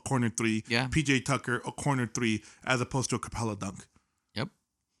House a corner three, PJ Tucker a corner three, as opposed to a Capella dunk. Yep.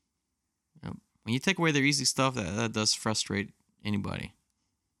 When you take away their easy stuff, that does frustrate anybody.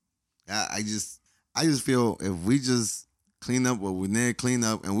 I just feel if we just clean up what we need to clean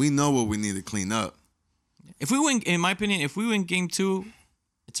up, and we know what we need to clean up. If we win, in my opinion, if we win game 2,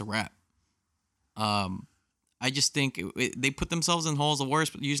 it's a wrap. I just think they put themselves in holes. The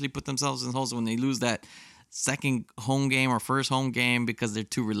Warriors usually put themselves in holes when they lose that second home game or first home game because they're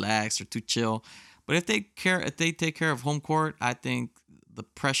too relaxed or too chill. But if they take care of home court, I think the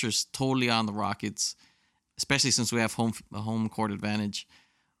pressure's totally on the Rockets, especially since we have home court advantage.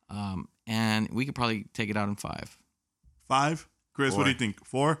 And we could probably take it out in 5. 5? Chris, 4. What do you think?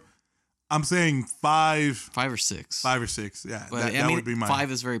 4? I'm saying 5. 5 or 6. 5 or 6. Yeah, but that would be mine.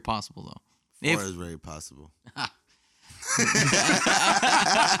 5 is very possible, though. 4 is very possible.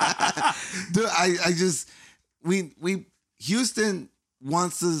 Dude, I just Houston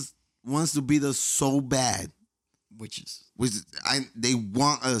wants to beat us so bad. They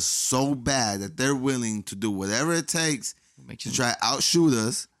want us so bad that they're willing to do whatever it takes to try to outshoot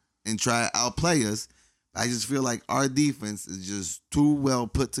us and try to outplay us. I just feel like our defense is just too well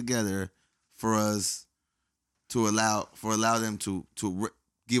put together for us to allow them to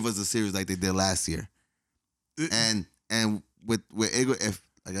give us a series like they did last year. And with Iguodala, if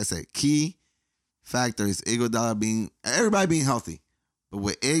like I said, key factor is Iguodala everybody being healthy. But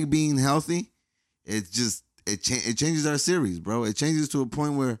with Ig being healthy, it changes our series, bro. It changes to a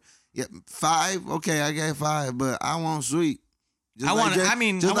point where 5, okay, I get 5, but I want sweep. Just like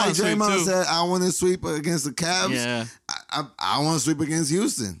Draymond said, I want to sweep against the Cavs. Yeah. I want to sweep against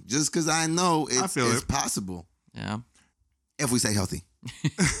Houston just because I know it's possible. Yeah. If we stay healthy.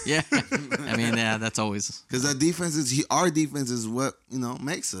 Yeah. I mean, that's always. Because our defense is what,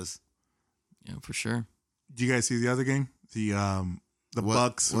 makes us. Yeah, for sure. Did you guys see the other game? The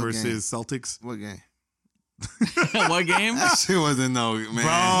Bucks versus Celtics? What game? What game? That shit wasn't man.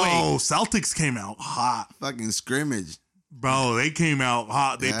 Bro, Celtics came out hot. Fucking scrimmage. Bro, they came out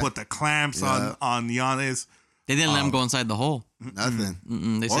hot. They put the clamps on Giannis. They didn't let him go inside the hole.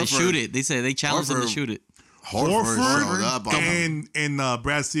 Nothing. They said shoot it. They challenged him to shoot it. Horford showed up on him. And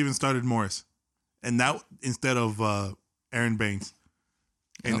Brad Stevens started Morris. And that instead of Aaron Baines.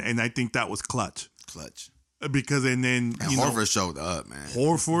 And I think that was clutch. Because Horford showed up, man.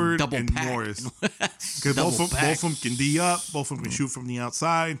 Horford Double and pack. Morris. Because both of them can D up. Both of them can shoot from the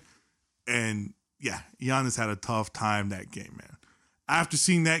outside. And yeah, Giannis had a tough time that game, man. After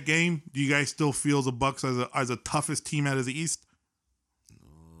seeing that game, do you guys still feel the Bucks are the toughest team out of the East?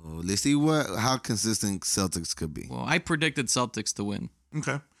 Let's see how consistent Celtics could be. Well, I predicted Celtics to win.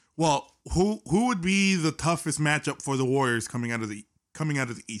 Okay. Well, who would be the toughest matchup for the Warriors coming out of the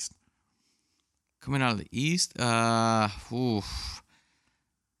East? Coming out of the East, I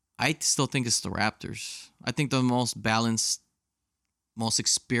still think it's the Raptors. I think the most balanced, most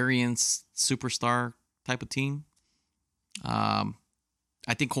experienced superstar type of team.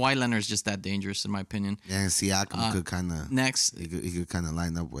 I think Kawhi Leonard is just that dangerous, in my opinion. Yeah, and Siakam could kind of next. He could kind of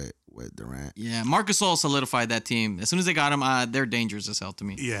line up with Durant. Yeah, Marc Gasol solidified that team. As soon as they got him, they're dangerous as hell to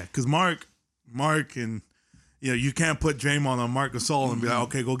me. Yeah, because Mark and you can't put Draymond on Marc Gasol and be like,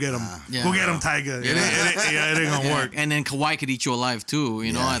 okay, go get him, go get him, Tiger. Yeah. It ain't gonna work. And then Kawhi could eat you alive too.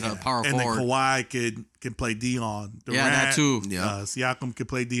 At a power and forward. then Kawhi can play Dion. Durant, that too. Siakam can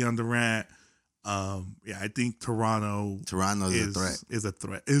play Dion Durant. I think Toronto's a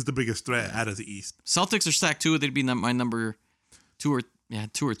threat. Is the biggest threat out of the East. Celtics are stacked too. They'd be my number 2 or Yeah,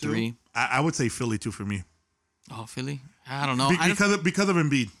 2 or 3. I would say Philly too for me. Oh, Philly? I don't know. Because of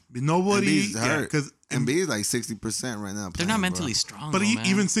Embiid. Nobody. Embiid's hurt. Because Embiid is like 60% right now. They're not mentally strong, But though, man.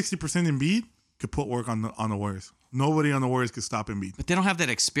 even 60% Embiid could put work on the Warriors. Nobody on the Warriors could stop Embiid. But they don't have that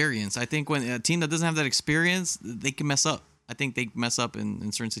experience. I think when a team that doesn't have that experience, they can mess up. I think they mess up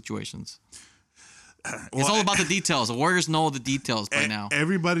in certain situations. It's all about the details. The Warriors know the details by now.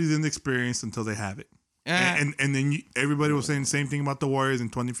 Everybody's inexperienced until they have it. Yeah. And then everybody was saying the same thing about the Warriors in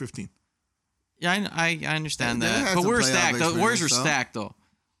 2015. Yeah, I understand They that. had But some we're playoff stacked. The Warriors are experience, though. stacked, though.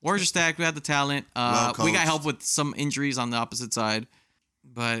 Warriors are stacked. We had the talent. Well We got coached. help with some injuries on the opposite side.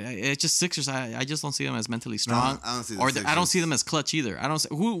 But it's just Sixers. I just don't see them as mentally strong. I don't see the I don't Sixers. see them as clutch either. I don't see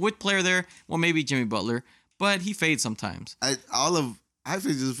what player there. Well, maybe Jimmy Butler, but he fades sometimes. I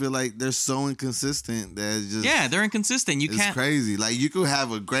just feel like they're so inconsistent that it's just Yeah, they're inconsistent. You it's can't. crazy. Like you could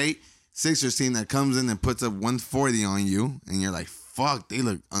have a great Sixers team that comes in and puts up 140 on you, and you're like, "Fuck, they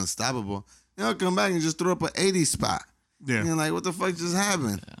look unstoppable." They'll come back and just throw up an 80 spot. Yeah. And you're like, "What the fuck just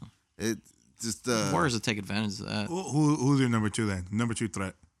happened?" It just Warriors will take advantage of that. Who's your number 2 then? Number 2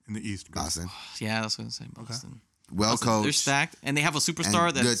 threat in the East? Boston, Yeah, that's what I'm saying. Boston. well They're coached stacked, and they have a superstar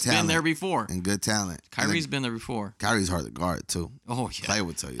and good that's been talent. there before. and good talent. Kyrie's been there before. Kyrie's hard to guard too. Oh yeah, Clay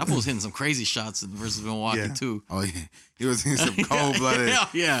would tell you that that. fool's hitting some crazy shots versus Milwaukee Yeah. too. Oh yeah, he was hitting some cold blooded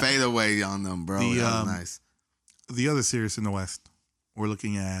Yeah. fadeaway on them, bro. The, That was nice. The other series in the West, we're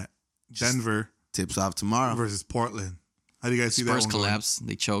looking at Denver Tips off tomorrow. versus Portland. How do you guys see Spurs that one going? collapse.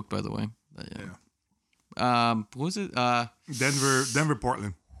 They choked, by the way. But, yeah. What was it? Denver,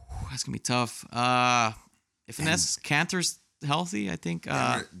 Portland. That's gonna be tough. If Enes Kanter's healthy, I think.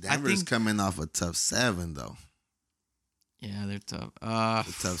 Denver's I think. coming off a tough 7 though. Yeah, they're tough.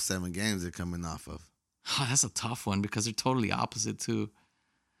 The tough 7 games they're coming off of. That's a tough one because they're totally opposite too.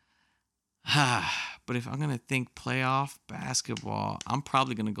 But if I'm gonna think playoff basketball, I'm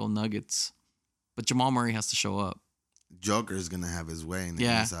probably gonna go Nuggets. But Jamal Murray has to show up. Joker's gonna have his way in the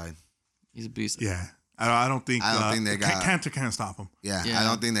Yeah. inside. He's a beast. Yeah. I don't think they got- Cantor can't stop him. Yeah, Yeah. I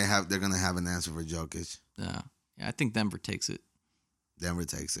don't think they're gonna have an answer for Jokic. Yeah. I think Denver takes it. Denver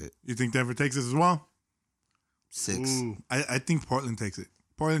takes it. You think Denver takes it as well? 6. Ooh, I think Portland takes it.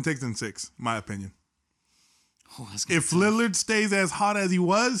 Portland takes it in 6, my opinion. Oh, that's gonna be If tough. Lillard stays as hot as he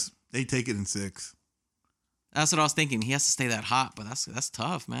was, they take it in 6. That's what I was thinking. He has to stay that hot, but that's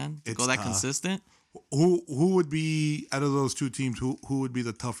tough, man. To It's go that tough. consistent. Who would be out of those 2 teams? Who would be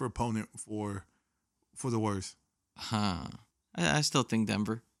the tougher opponent for the Warriors? Huh. I still think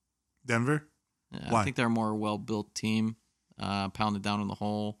Denver. Denver. Yeah, Why? I think they're a more well-built team. Pounded down in the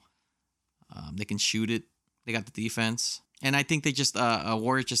hole. They can shoot it. They got the defense, and I think they just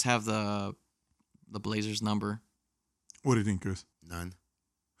Warriors just have the Blazers number. What do you think, Chris? None.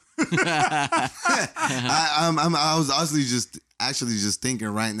 I was actually just thinking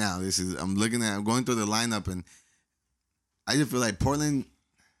right now. I'm going through the lineup, and I just feel like Portland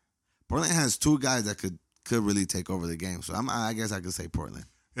has 2 guys that could really take over the game. So I guess I could say Portland.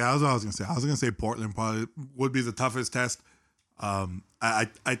 Yeah, that's what I was gonna say. I was gonna say Portland probably would be the toughest test. I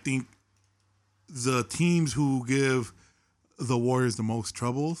think the teams who give the Warriors the most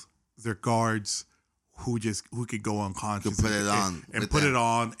troubles, their guards who could go unconscious, Could put it on and with put them. it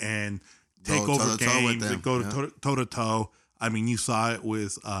on and take Go over toe-to-toe with games, them. and go Yeah. toe to toe. I mean, you saw it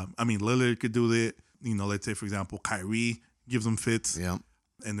with. Lillard could do it. Let's say for example, Kyrie gives them fits, Yeah,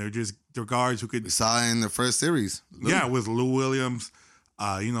 and they're guards who could. we saw it in the first series. Yeah, with Lou Williams.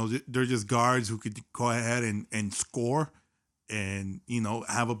 They're just guards who could go ahead and score and,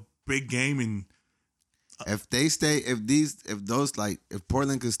 have a big game. And If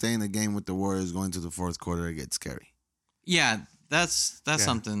Portland could stay in the game with the Warriors going to the 4th quarter, it gets scary. Yeah, that's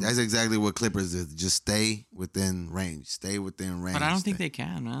something. That's exactly what Clippers did. Just stay within range. Stay within range. But I don't think they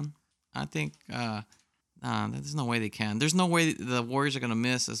can, man. I think there's no way they can. There's no way the Warriors are gonna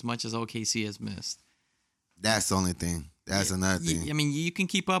miss as much as OKC has missed. That's the only thing. That's another thing. I mean, you can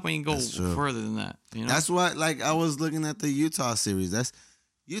keep up and you can That's go true. further than that. That's what, I was looking at the Utah series.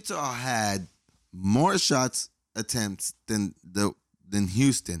 Utah had more shots attempts than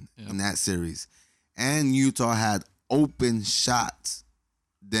Houston in that series, and Utah had open shots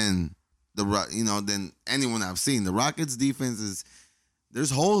than than anyone I've seen. The Rockets' defense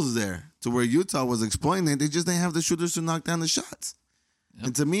there's holes there to where Utah was exploiting it. They just didn't have the shooters to knock down the shots. Yep.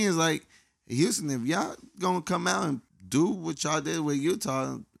 And to me, it's like, Houston, if y'all gonna come out and do what y'all did with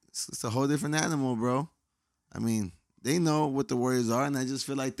Utah, it's a whole different animal, bro. I mean, they know what the Warriors are, and I just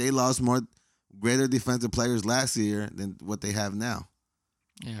feel like they lost more greater defensive players last year than what they have now.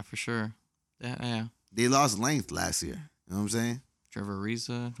 Yeah, for sure. Yeah. They lost length last year. You know what I'm saying? Trevor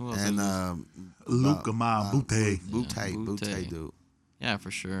Ariza. Who else? And Luka Mabute. Bute, Bute. dude. Yeah,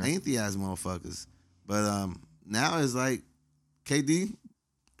 for sure. Lengthy ass motherfuckers. But now it's like KD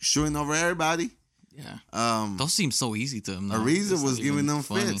shooting over everybody. Yeah. Those seem so easy to him. Ariza was giving them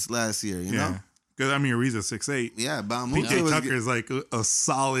fits last year, you know? Because, I mean, Ariza's 6'8". Yeah, PJ Tucker is like a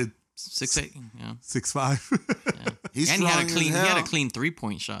solid 6'8". Yeah. 6'5". Yeah. He's and strong he as had a hell. clean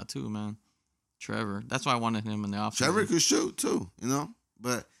 3-point shot too, man. Trevor. That's why I wanted him in the offense. Trevor could shoot too, you know?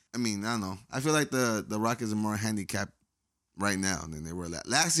 But, I mean, I don't know. I feel like the Rockets are more handicapped right now than they were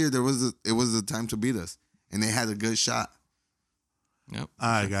last year. It was the time to beat us, and they had a good shot. Yep. All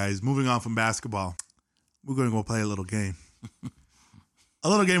right, guys. Moving on from basketball, we're going to go play a little game. A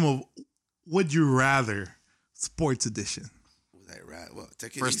little game of Would You Rather Sports Edition. Was that right? Well,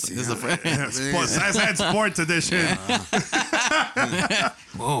 take it First, easy. this is the Yeah, sports. I said Sports Edition.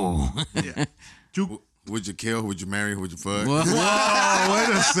 Whoa. Yeah. Would you kill? Would you marry? Would you fuck? Whoa. Oh, wait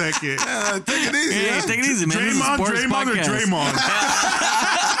a second. Take it easy. Hey, huh? take it easy, man. This is a Draymond, sports Draymond, or podcast. Draymond?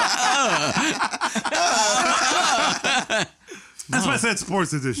 That's why I said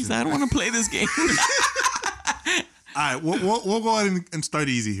Sports Edition. I don't want to play this game. All right, we'll go ahead and start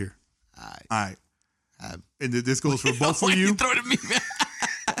easy here. All All right. right. And this goes for both Why of you you. throw it at me, man?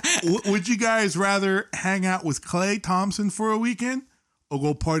 Would you guys rather hang out with Klay Thompson for a weekend or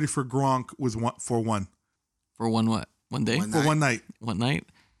go party for Gronk for one For one what? One day? One for one night? One night?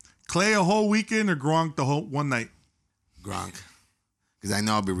 Klay a whole weekend or Gronk the whole one night? Gronk. Because I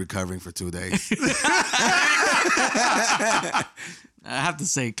know I'll be recovering for 2 days. I have to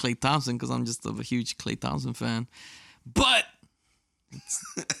say Klay Thompson because I'm just a huge Klay Thompson fan. But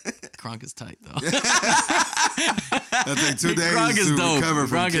Gronk is tight, though. I'll take 2 days Gronk is to dope. recover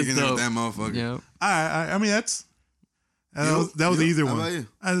from Gronk is kicking dope. that motherfucker. Yeah. I mean, that was the You? easier How one. about you?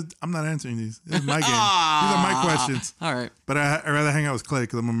 I'm not answering these. This is my game. These are my questions. All right. But I'd rather hang out with Klay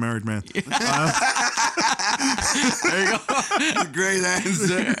because I'm a married man. There you go. Great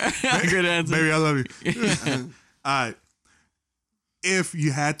answer. Good answer. Baby, I love you. All right. If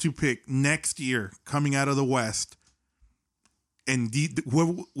you had to pick next year coming out of the West, and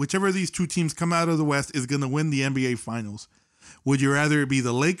whichever of these two teams come out of the West is going to win the NBA Finals, would you rather it be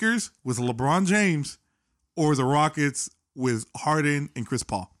the Lakers with LeBron James or the Rockets with Harden and Chris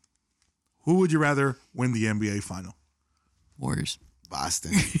Paul? Who would you rather win the NBA Final? Warriors.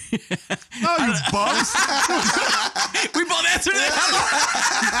 Boston. Oh, you bums! We both answered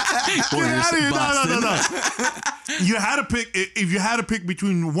that. Get out of here! No. You had to pick. If you had to pick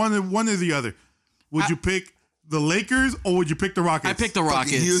between one or the other, would you pick the Lakers or would you pick the Rockets? I picked the Fucking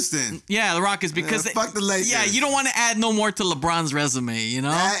Rockets. Houston. Yeah, the Rockets because fuck the Lakers. Yeah, you don't want to add no more to LeBron's resume, you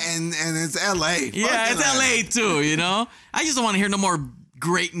know. And it's LA. Yeah, Fuck it's LA too, you know. I just don't want to hear no more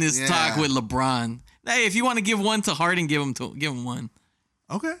greatness talk with LeBron. Hey, if you want to give one to Harden, give him one.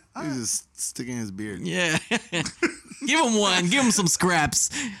 Okay. All He's right. just sticking his beard. Yeah, give him one. Give him some scraps.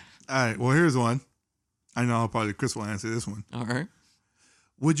 All right. Well, here's one. I know probably Chris will answer this one. All right.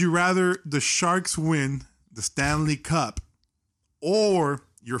 Would you rather the Sharks win the Stanley Cup or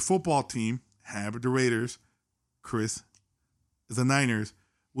your football team, have the Raiders, Chris, the Niners?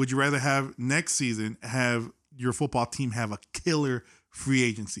 Would you rather have next season have your football team have a killer free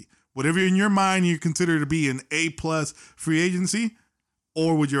agency? Whatever in your mind you consider to be an A+ free agency,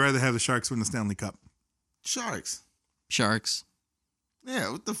 or would you rather have the Sharks win the Stanley Cup? Sharks. Sharks.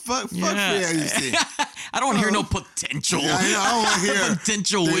 Yeah, what the fuck? Fuck Yeah. free agency. I don't want to hear no potential. Yeah, I don't want to hear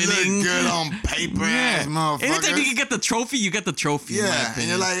potential they winning. look good on paper, ass motherfucker. Anytime you can get the trophy, you get the trophy. in my Yeah, and opinion.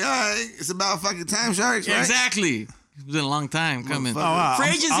 you're like, all right, it's about fucking time, Sharks, right? Exactly. It's been a long time coming. Motherfucker. Oh, wow. Free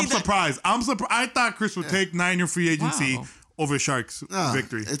I'm agency that- surprised. I thought Chris would take Niner free agency Wow. over Sharks No,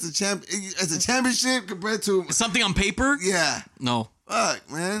 victory. It's a championship compared to Something on paper? yeah. No. Fuck,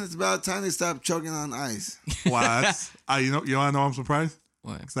 man, it's about time they stop choking on ice. Wow, that's, you know I know I'm surprised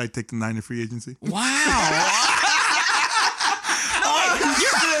What? because I take the Niner free agency. Wow.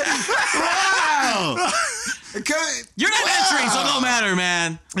 Wow. You're not answering, so no matter,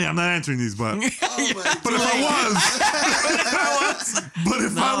 man. Yeah, I'm not answering these, but Oh my but if I was, but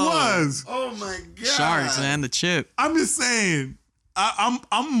if I was, Oh my god. Sharks, man, the chip. I'm just saying,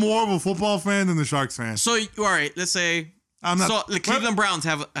 I'm more of a football fan than the Sharks fan. So, all right, let's say. I'm not. So the Cleveland Browns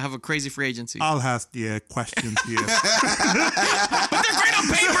have a crazy free agency. I'll ask questions here. But they're great on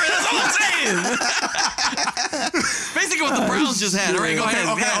paper. That's all I'm saying. Basically, what the Browns just had. All right, go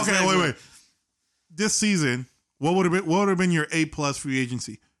ahead. Okay, wait. This season, what would have been your A+ free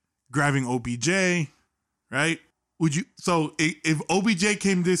agency? Grabbing OBJ, right? Would you? So if OBJ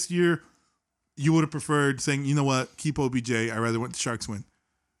came this year, you would have preferred saying, you know what, keep OBJ. I'd rather want the Sharks win.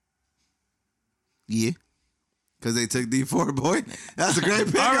 Yeah. Because they took D4, boy. That's a great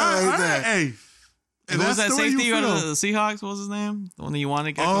pick right there. Hey, Who was that the way safety you out feel. of the Seahawks? What was his name? The one that you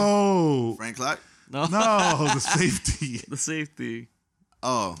wanted? Gecko? Oh, Frank Clark. No. no, the safety. The safety.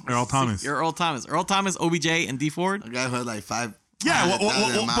 Oh, Earl Thomas. You're Earl Thomas. Earl Thomas, OBJ, and D Ford. a guy who had like 5. Yeah,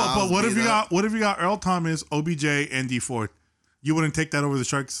 but what if you got? got Earl Thomas, OBJ, and D Ford? You wouldn't take that over the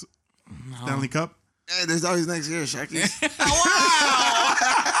Sharks Stanley Cup? Hey, there's always next year, Sharkies.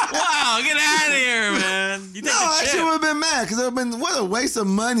 Wow, get out of here, man. You take No, the I chip. should have been mad because it would have been what a waste of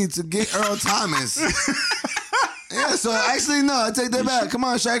money to get Earl Thomas. Yeah, so actually, no, I take that back. Come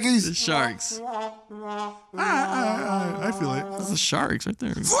on, The Sharkies. Sharks. I feel it. That's the Sharks right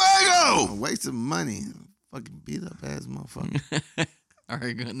there. Fuego! A waste of money. Fucking beat up ass motherfucker. All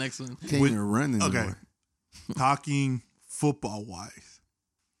right, good. Next one. Can't even run anymore. Okay. Talking football wise,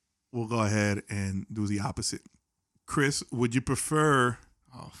 we'll go ahead and do the opposite. Chris, would you prefer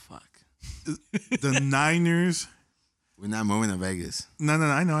Oh, fuck. the Niners? We're not moving to Vegas. No,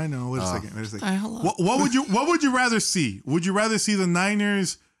 I know. Wait a second. The hell up? What would you rather see? Would you rather see the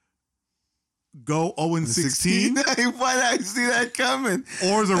Niners go 0-16 Hey, why did I see that coming?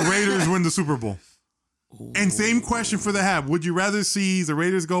 or the Raiders win the Super Bowl? And same question for the Hab. Would you rather see the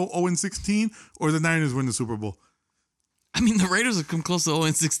Raiders go 0-16 or the Niners win the Super Bowl? I mean, the Raiders have come close to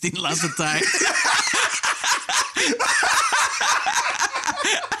 0-16 lots of times.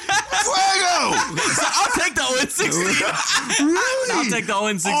 Fuego! So I'll take the 0-16. Really? I'll take the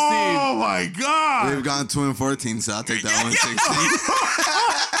 0-16. Oh my God! We've gone 2-14, so I'll take that 1-16.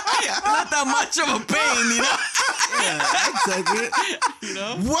 Not that much of a pain, you know? I'll take it. You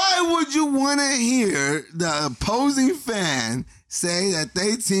know? Why would you want to hear the opposing fan say that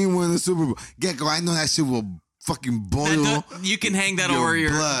they team won the Super Bowl? Gecko, I know that shit will fucking boil You can hang that over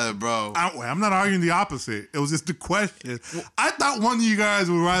your... blood, bro. I'm not arguing the opposite. It was just the question. I thought one of you guys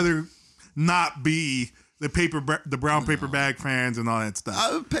would rather not be the brown paper bag fans and all that stuff.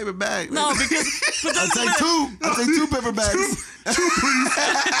 I'll paper bag. No, because... But I'll that's take two. I'll take 2 paper bags. Because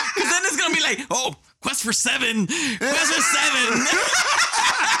then it's going to be like, oh, Quest for 7. Quest for 7.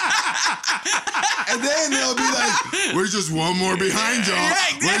 And then they'll be like, we're just one more behind y'all. Yeah,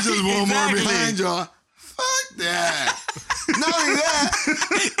 exactly, We're just one more exactly. behind y'all. Fuck that. Not only that,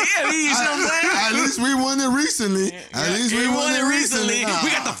 Yeah, you know what I'm saying? at least we won it recently. At least we won it recently. We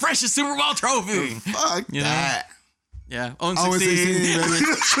got the freshest Super Bowl trophy. Fuck You know? that. Yeah, 0-16, 0-16. baby.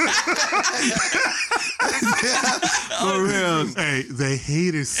 For real. Hey, the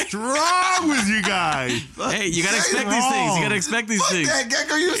hate is strong with you guys. Hey, you gotta Say expect these things. wrong. You gotta expect these Fuck things. that.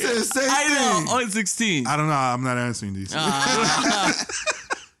 Gecko, you said the same I thing. know. 0-16. I don't know. I'm not answering these. You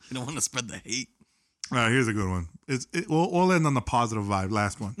don't want to spread the hate. All right, here's a good one. We'll end on the positive vibe.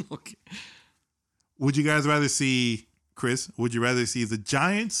 Last one. Okay. Would you guys rather see, Chris, would you rather see the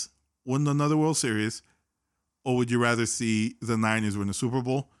Giants win another World Series, or would you rather see the Niners win the Super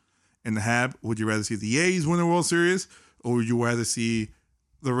Bowl? And the Hab, would you rather see the A's win the World Series, or would you rather see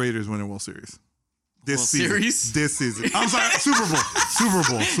the Raiders win the World Series? World Series? This season. I'm sorry, Super Bowl. Super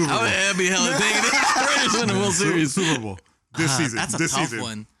Bowl. That'd be hella big. The Raiders win the World Series. Super Bowl. This season. That's a this tough season.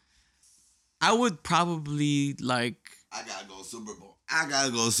 one. I would probably like... I gotta go Super Bowl. I gotta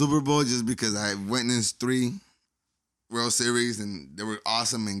go Super Bowl just because I witnessed 3 World Series and they were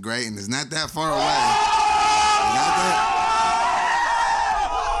awesome and great, and it's not that far away. Not that.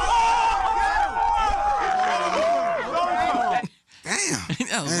 Damn.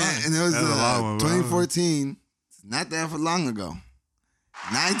 That was fun. And it was That was a long one, bro. 2014. It's not that for long ago.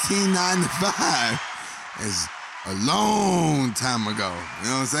 1995 is a long time ago. You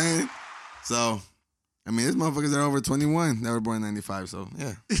know what I'm saying? So, I mean, these motherfuckers are over 21. They were born in 95. So,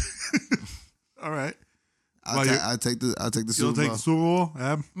 yeah. All right. I'll take the You'll Super take Bowl. the Super Bowl,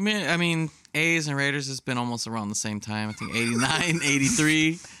 Hab? I mean, A's and Raiders has been almost around the same time. I think 89,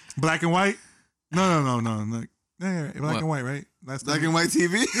 83. Black and white? No. Like, yeah, black What? and white, right? That's Black and white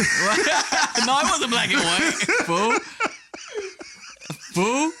TV? No, it wasn't black and white.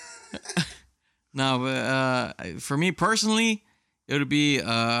 Fool. No, but for me personally, it would be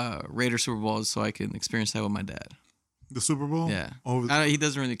Raider Super Bowl so I can experience that with my dad. the Super Bowl? Yeah. He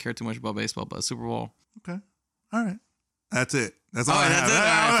doesn't really care too much about baseball, but Super Bowl. Okay. All right. That's it. That's all Oh, I that's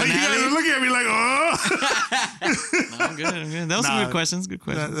have. it? You Finale? guys are looking at me like, oh. No, I'm good. That was some Nah, good questions. Good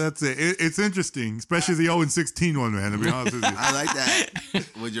questions. That's it. It's interesting, especially the 0-16 one, man, to be honest with you. I like that.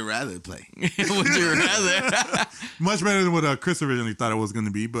 Would you rather play? Would you rather? Much better than what Chris originally thought it was going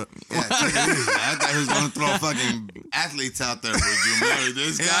to be, but Yeah, take it easy. I thought he was going to throw fucking athletes out there. Would you marry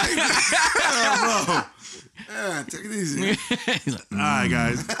this guy? Yeah, bro. Yeah, take it easy. He's like, all right,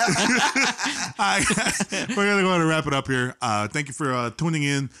 guys. All right, guys. We're going to go ahead and wrap it up here. Thank you for tuning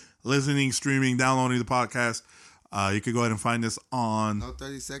in, listening, streaming, downloading the podcast. You could go ahead and find us on... No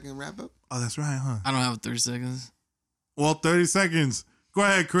 30-second wrap up? Oh, that's right, huh? I don't have 30 seconds. Well, 30 seconds. Go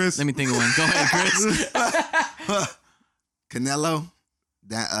ahead, Chris. Let me think of one. Go ahead, Chris. Canelo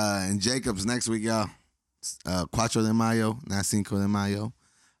and Jacobs next week, y'all. Cuatro de Mayo, not Cinco de Mayo.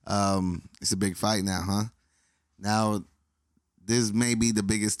 It's a big fight now, huh? Now, this may be the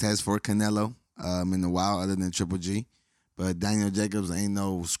biggest test for Canelo in a while, other than Triple G. But Daniel Jacobs ain't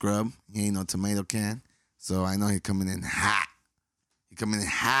no scrub. He ain't no tomato can. So I know he's coming in hot.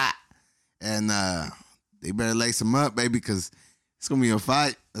 And they better lace him up, baby, because it's going to be a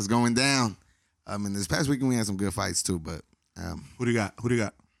fight that's going down. And this past weekend we had some good fights too, but... Who do you got?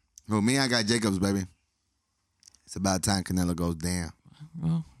 Well, me, I got Jacobs, baby. It's about time Canelo goes down.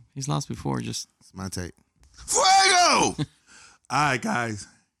 Well, he's lost before. Just It's my take. Fuego! All right, guys.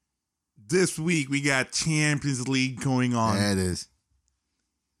 This week we got Champions League going on. There it is.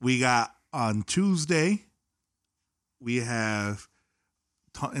 We got on Tuesday, we have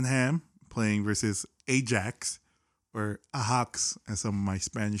Tottenham playing versus Ajax, or Ajax, as some of my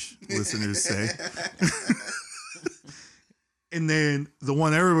Spanish listeners say. And then the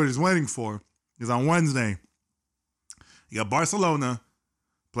one everybody's waiting for is on Wednesday. You got Barcelona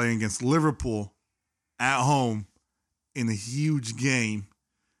playing against Liverpool at home in a huge game.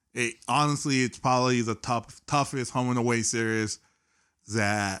 Honestly, it's probably the toughest home and away series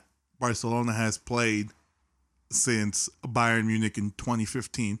that Barcelona has played since Bayern Munich in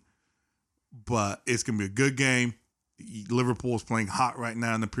 2015. But it's going to be a good game. Liverpool is playing hot right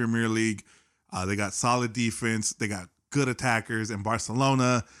now in the Premier League. They got solid defense. They got good attackers. And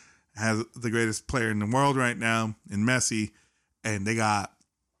Barcelona has the greatest player in the world right now in Messi. And they got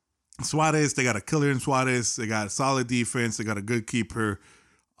Suarez. They got a killer in Suarez. They got a solid defense. They got a good keeper.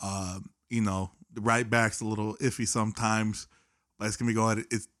 The right back's a little iffy sometimes. But it's going to be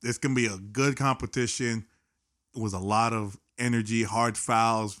it's going to be a good competition. It was a lot of energy, hard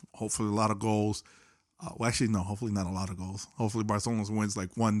fouls, hopefully a lot of goals. Hopefully not a lot of goals. Hopefully Barcelona wins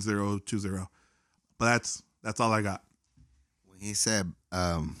like 1-0, 2-0. But that's all I got. When he said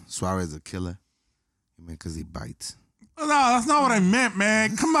Suarez is a killer, he meant because he bites. No, that's not what I meant,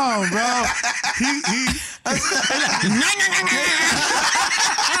 man. Come on, bro.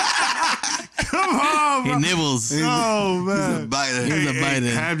 Come on, bro. he nibbles. Oh, man. He's a biter. He's a biter.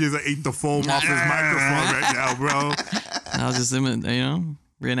 Ham just ate the foam off his microphone right now, bro. I was just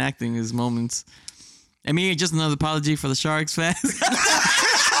reenacting his moments. I mean, just another apology for the Sharks fans.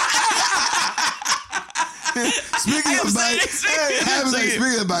 Speaking of biting,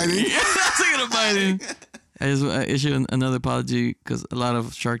 speaking of biting, I just issued another apology because a lot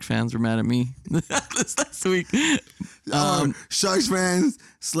of Shark fans were mad at me this last week. Sharks fans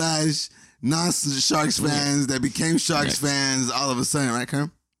 / non-Sharks fans that became Sharks fans all of a sudden, right,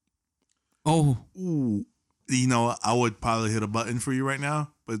 Kerm? Oh. Ooh. I would probably hit a button for you right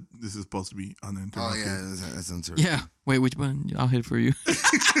now, but this is supposed to be uninterrupted. Oh, yeah, that's interesting. Yeah. Wait, which button? I'll hit for you.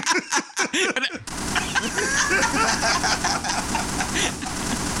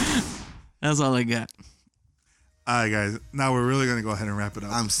 That's all I got. All right, guys. Now we're really going to go ahead and wrap it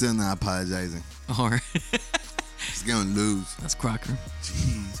up. I'm still not apologizing. All right. He's going to lose. That's Crocker.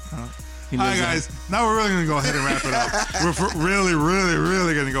 Jeez. All He right, lives guys. Now we're really going to go ahead and wrap it up. We're really, really,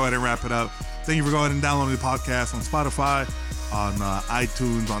 really going to go ahead and wrap it up. Thank you for going and downloading the podcast on Spotify, on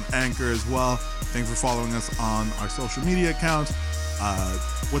iTunes, on Anchor as well. Thanks for following us on our social media accounts.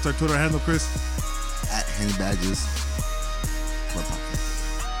 What's our Twitter handle, Chris? At Henny Badges.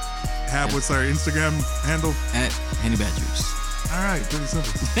 Hab, what's our Instagram handle? At Henny Badgers. All right, pretty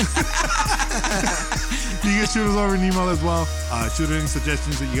simple. You can shoot us over an email as well. Shoot any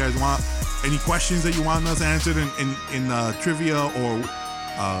suggestions that you guys want. Any questions that you want us answered in trivia or,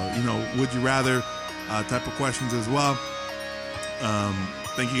 would you rather type of questions as well.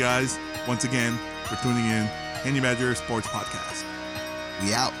 Thank you guys once again for tuning in. Henny Badger Sports Podcast.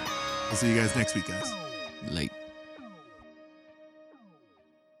 We out. I'll see you guys next week, guys. Late.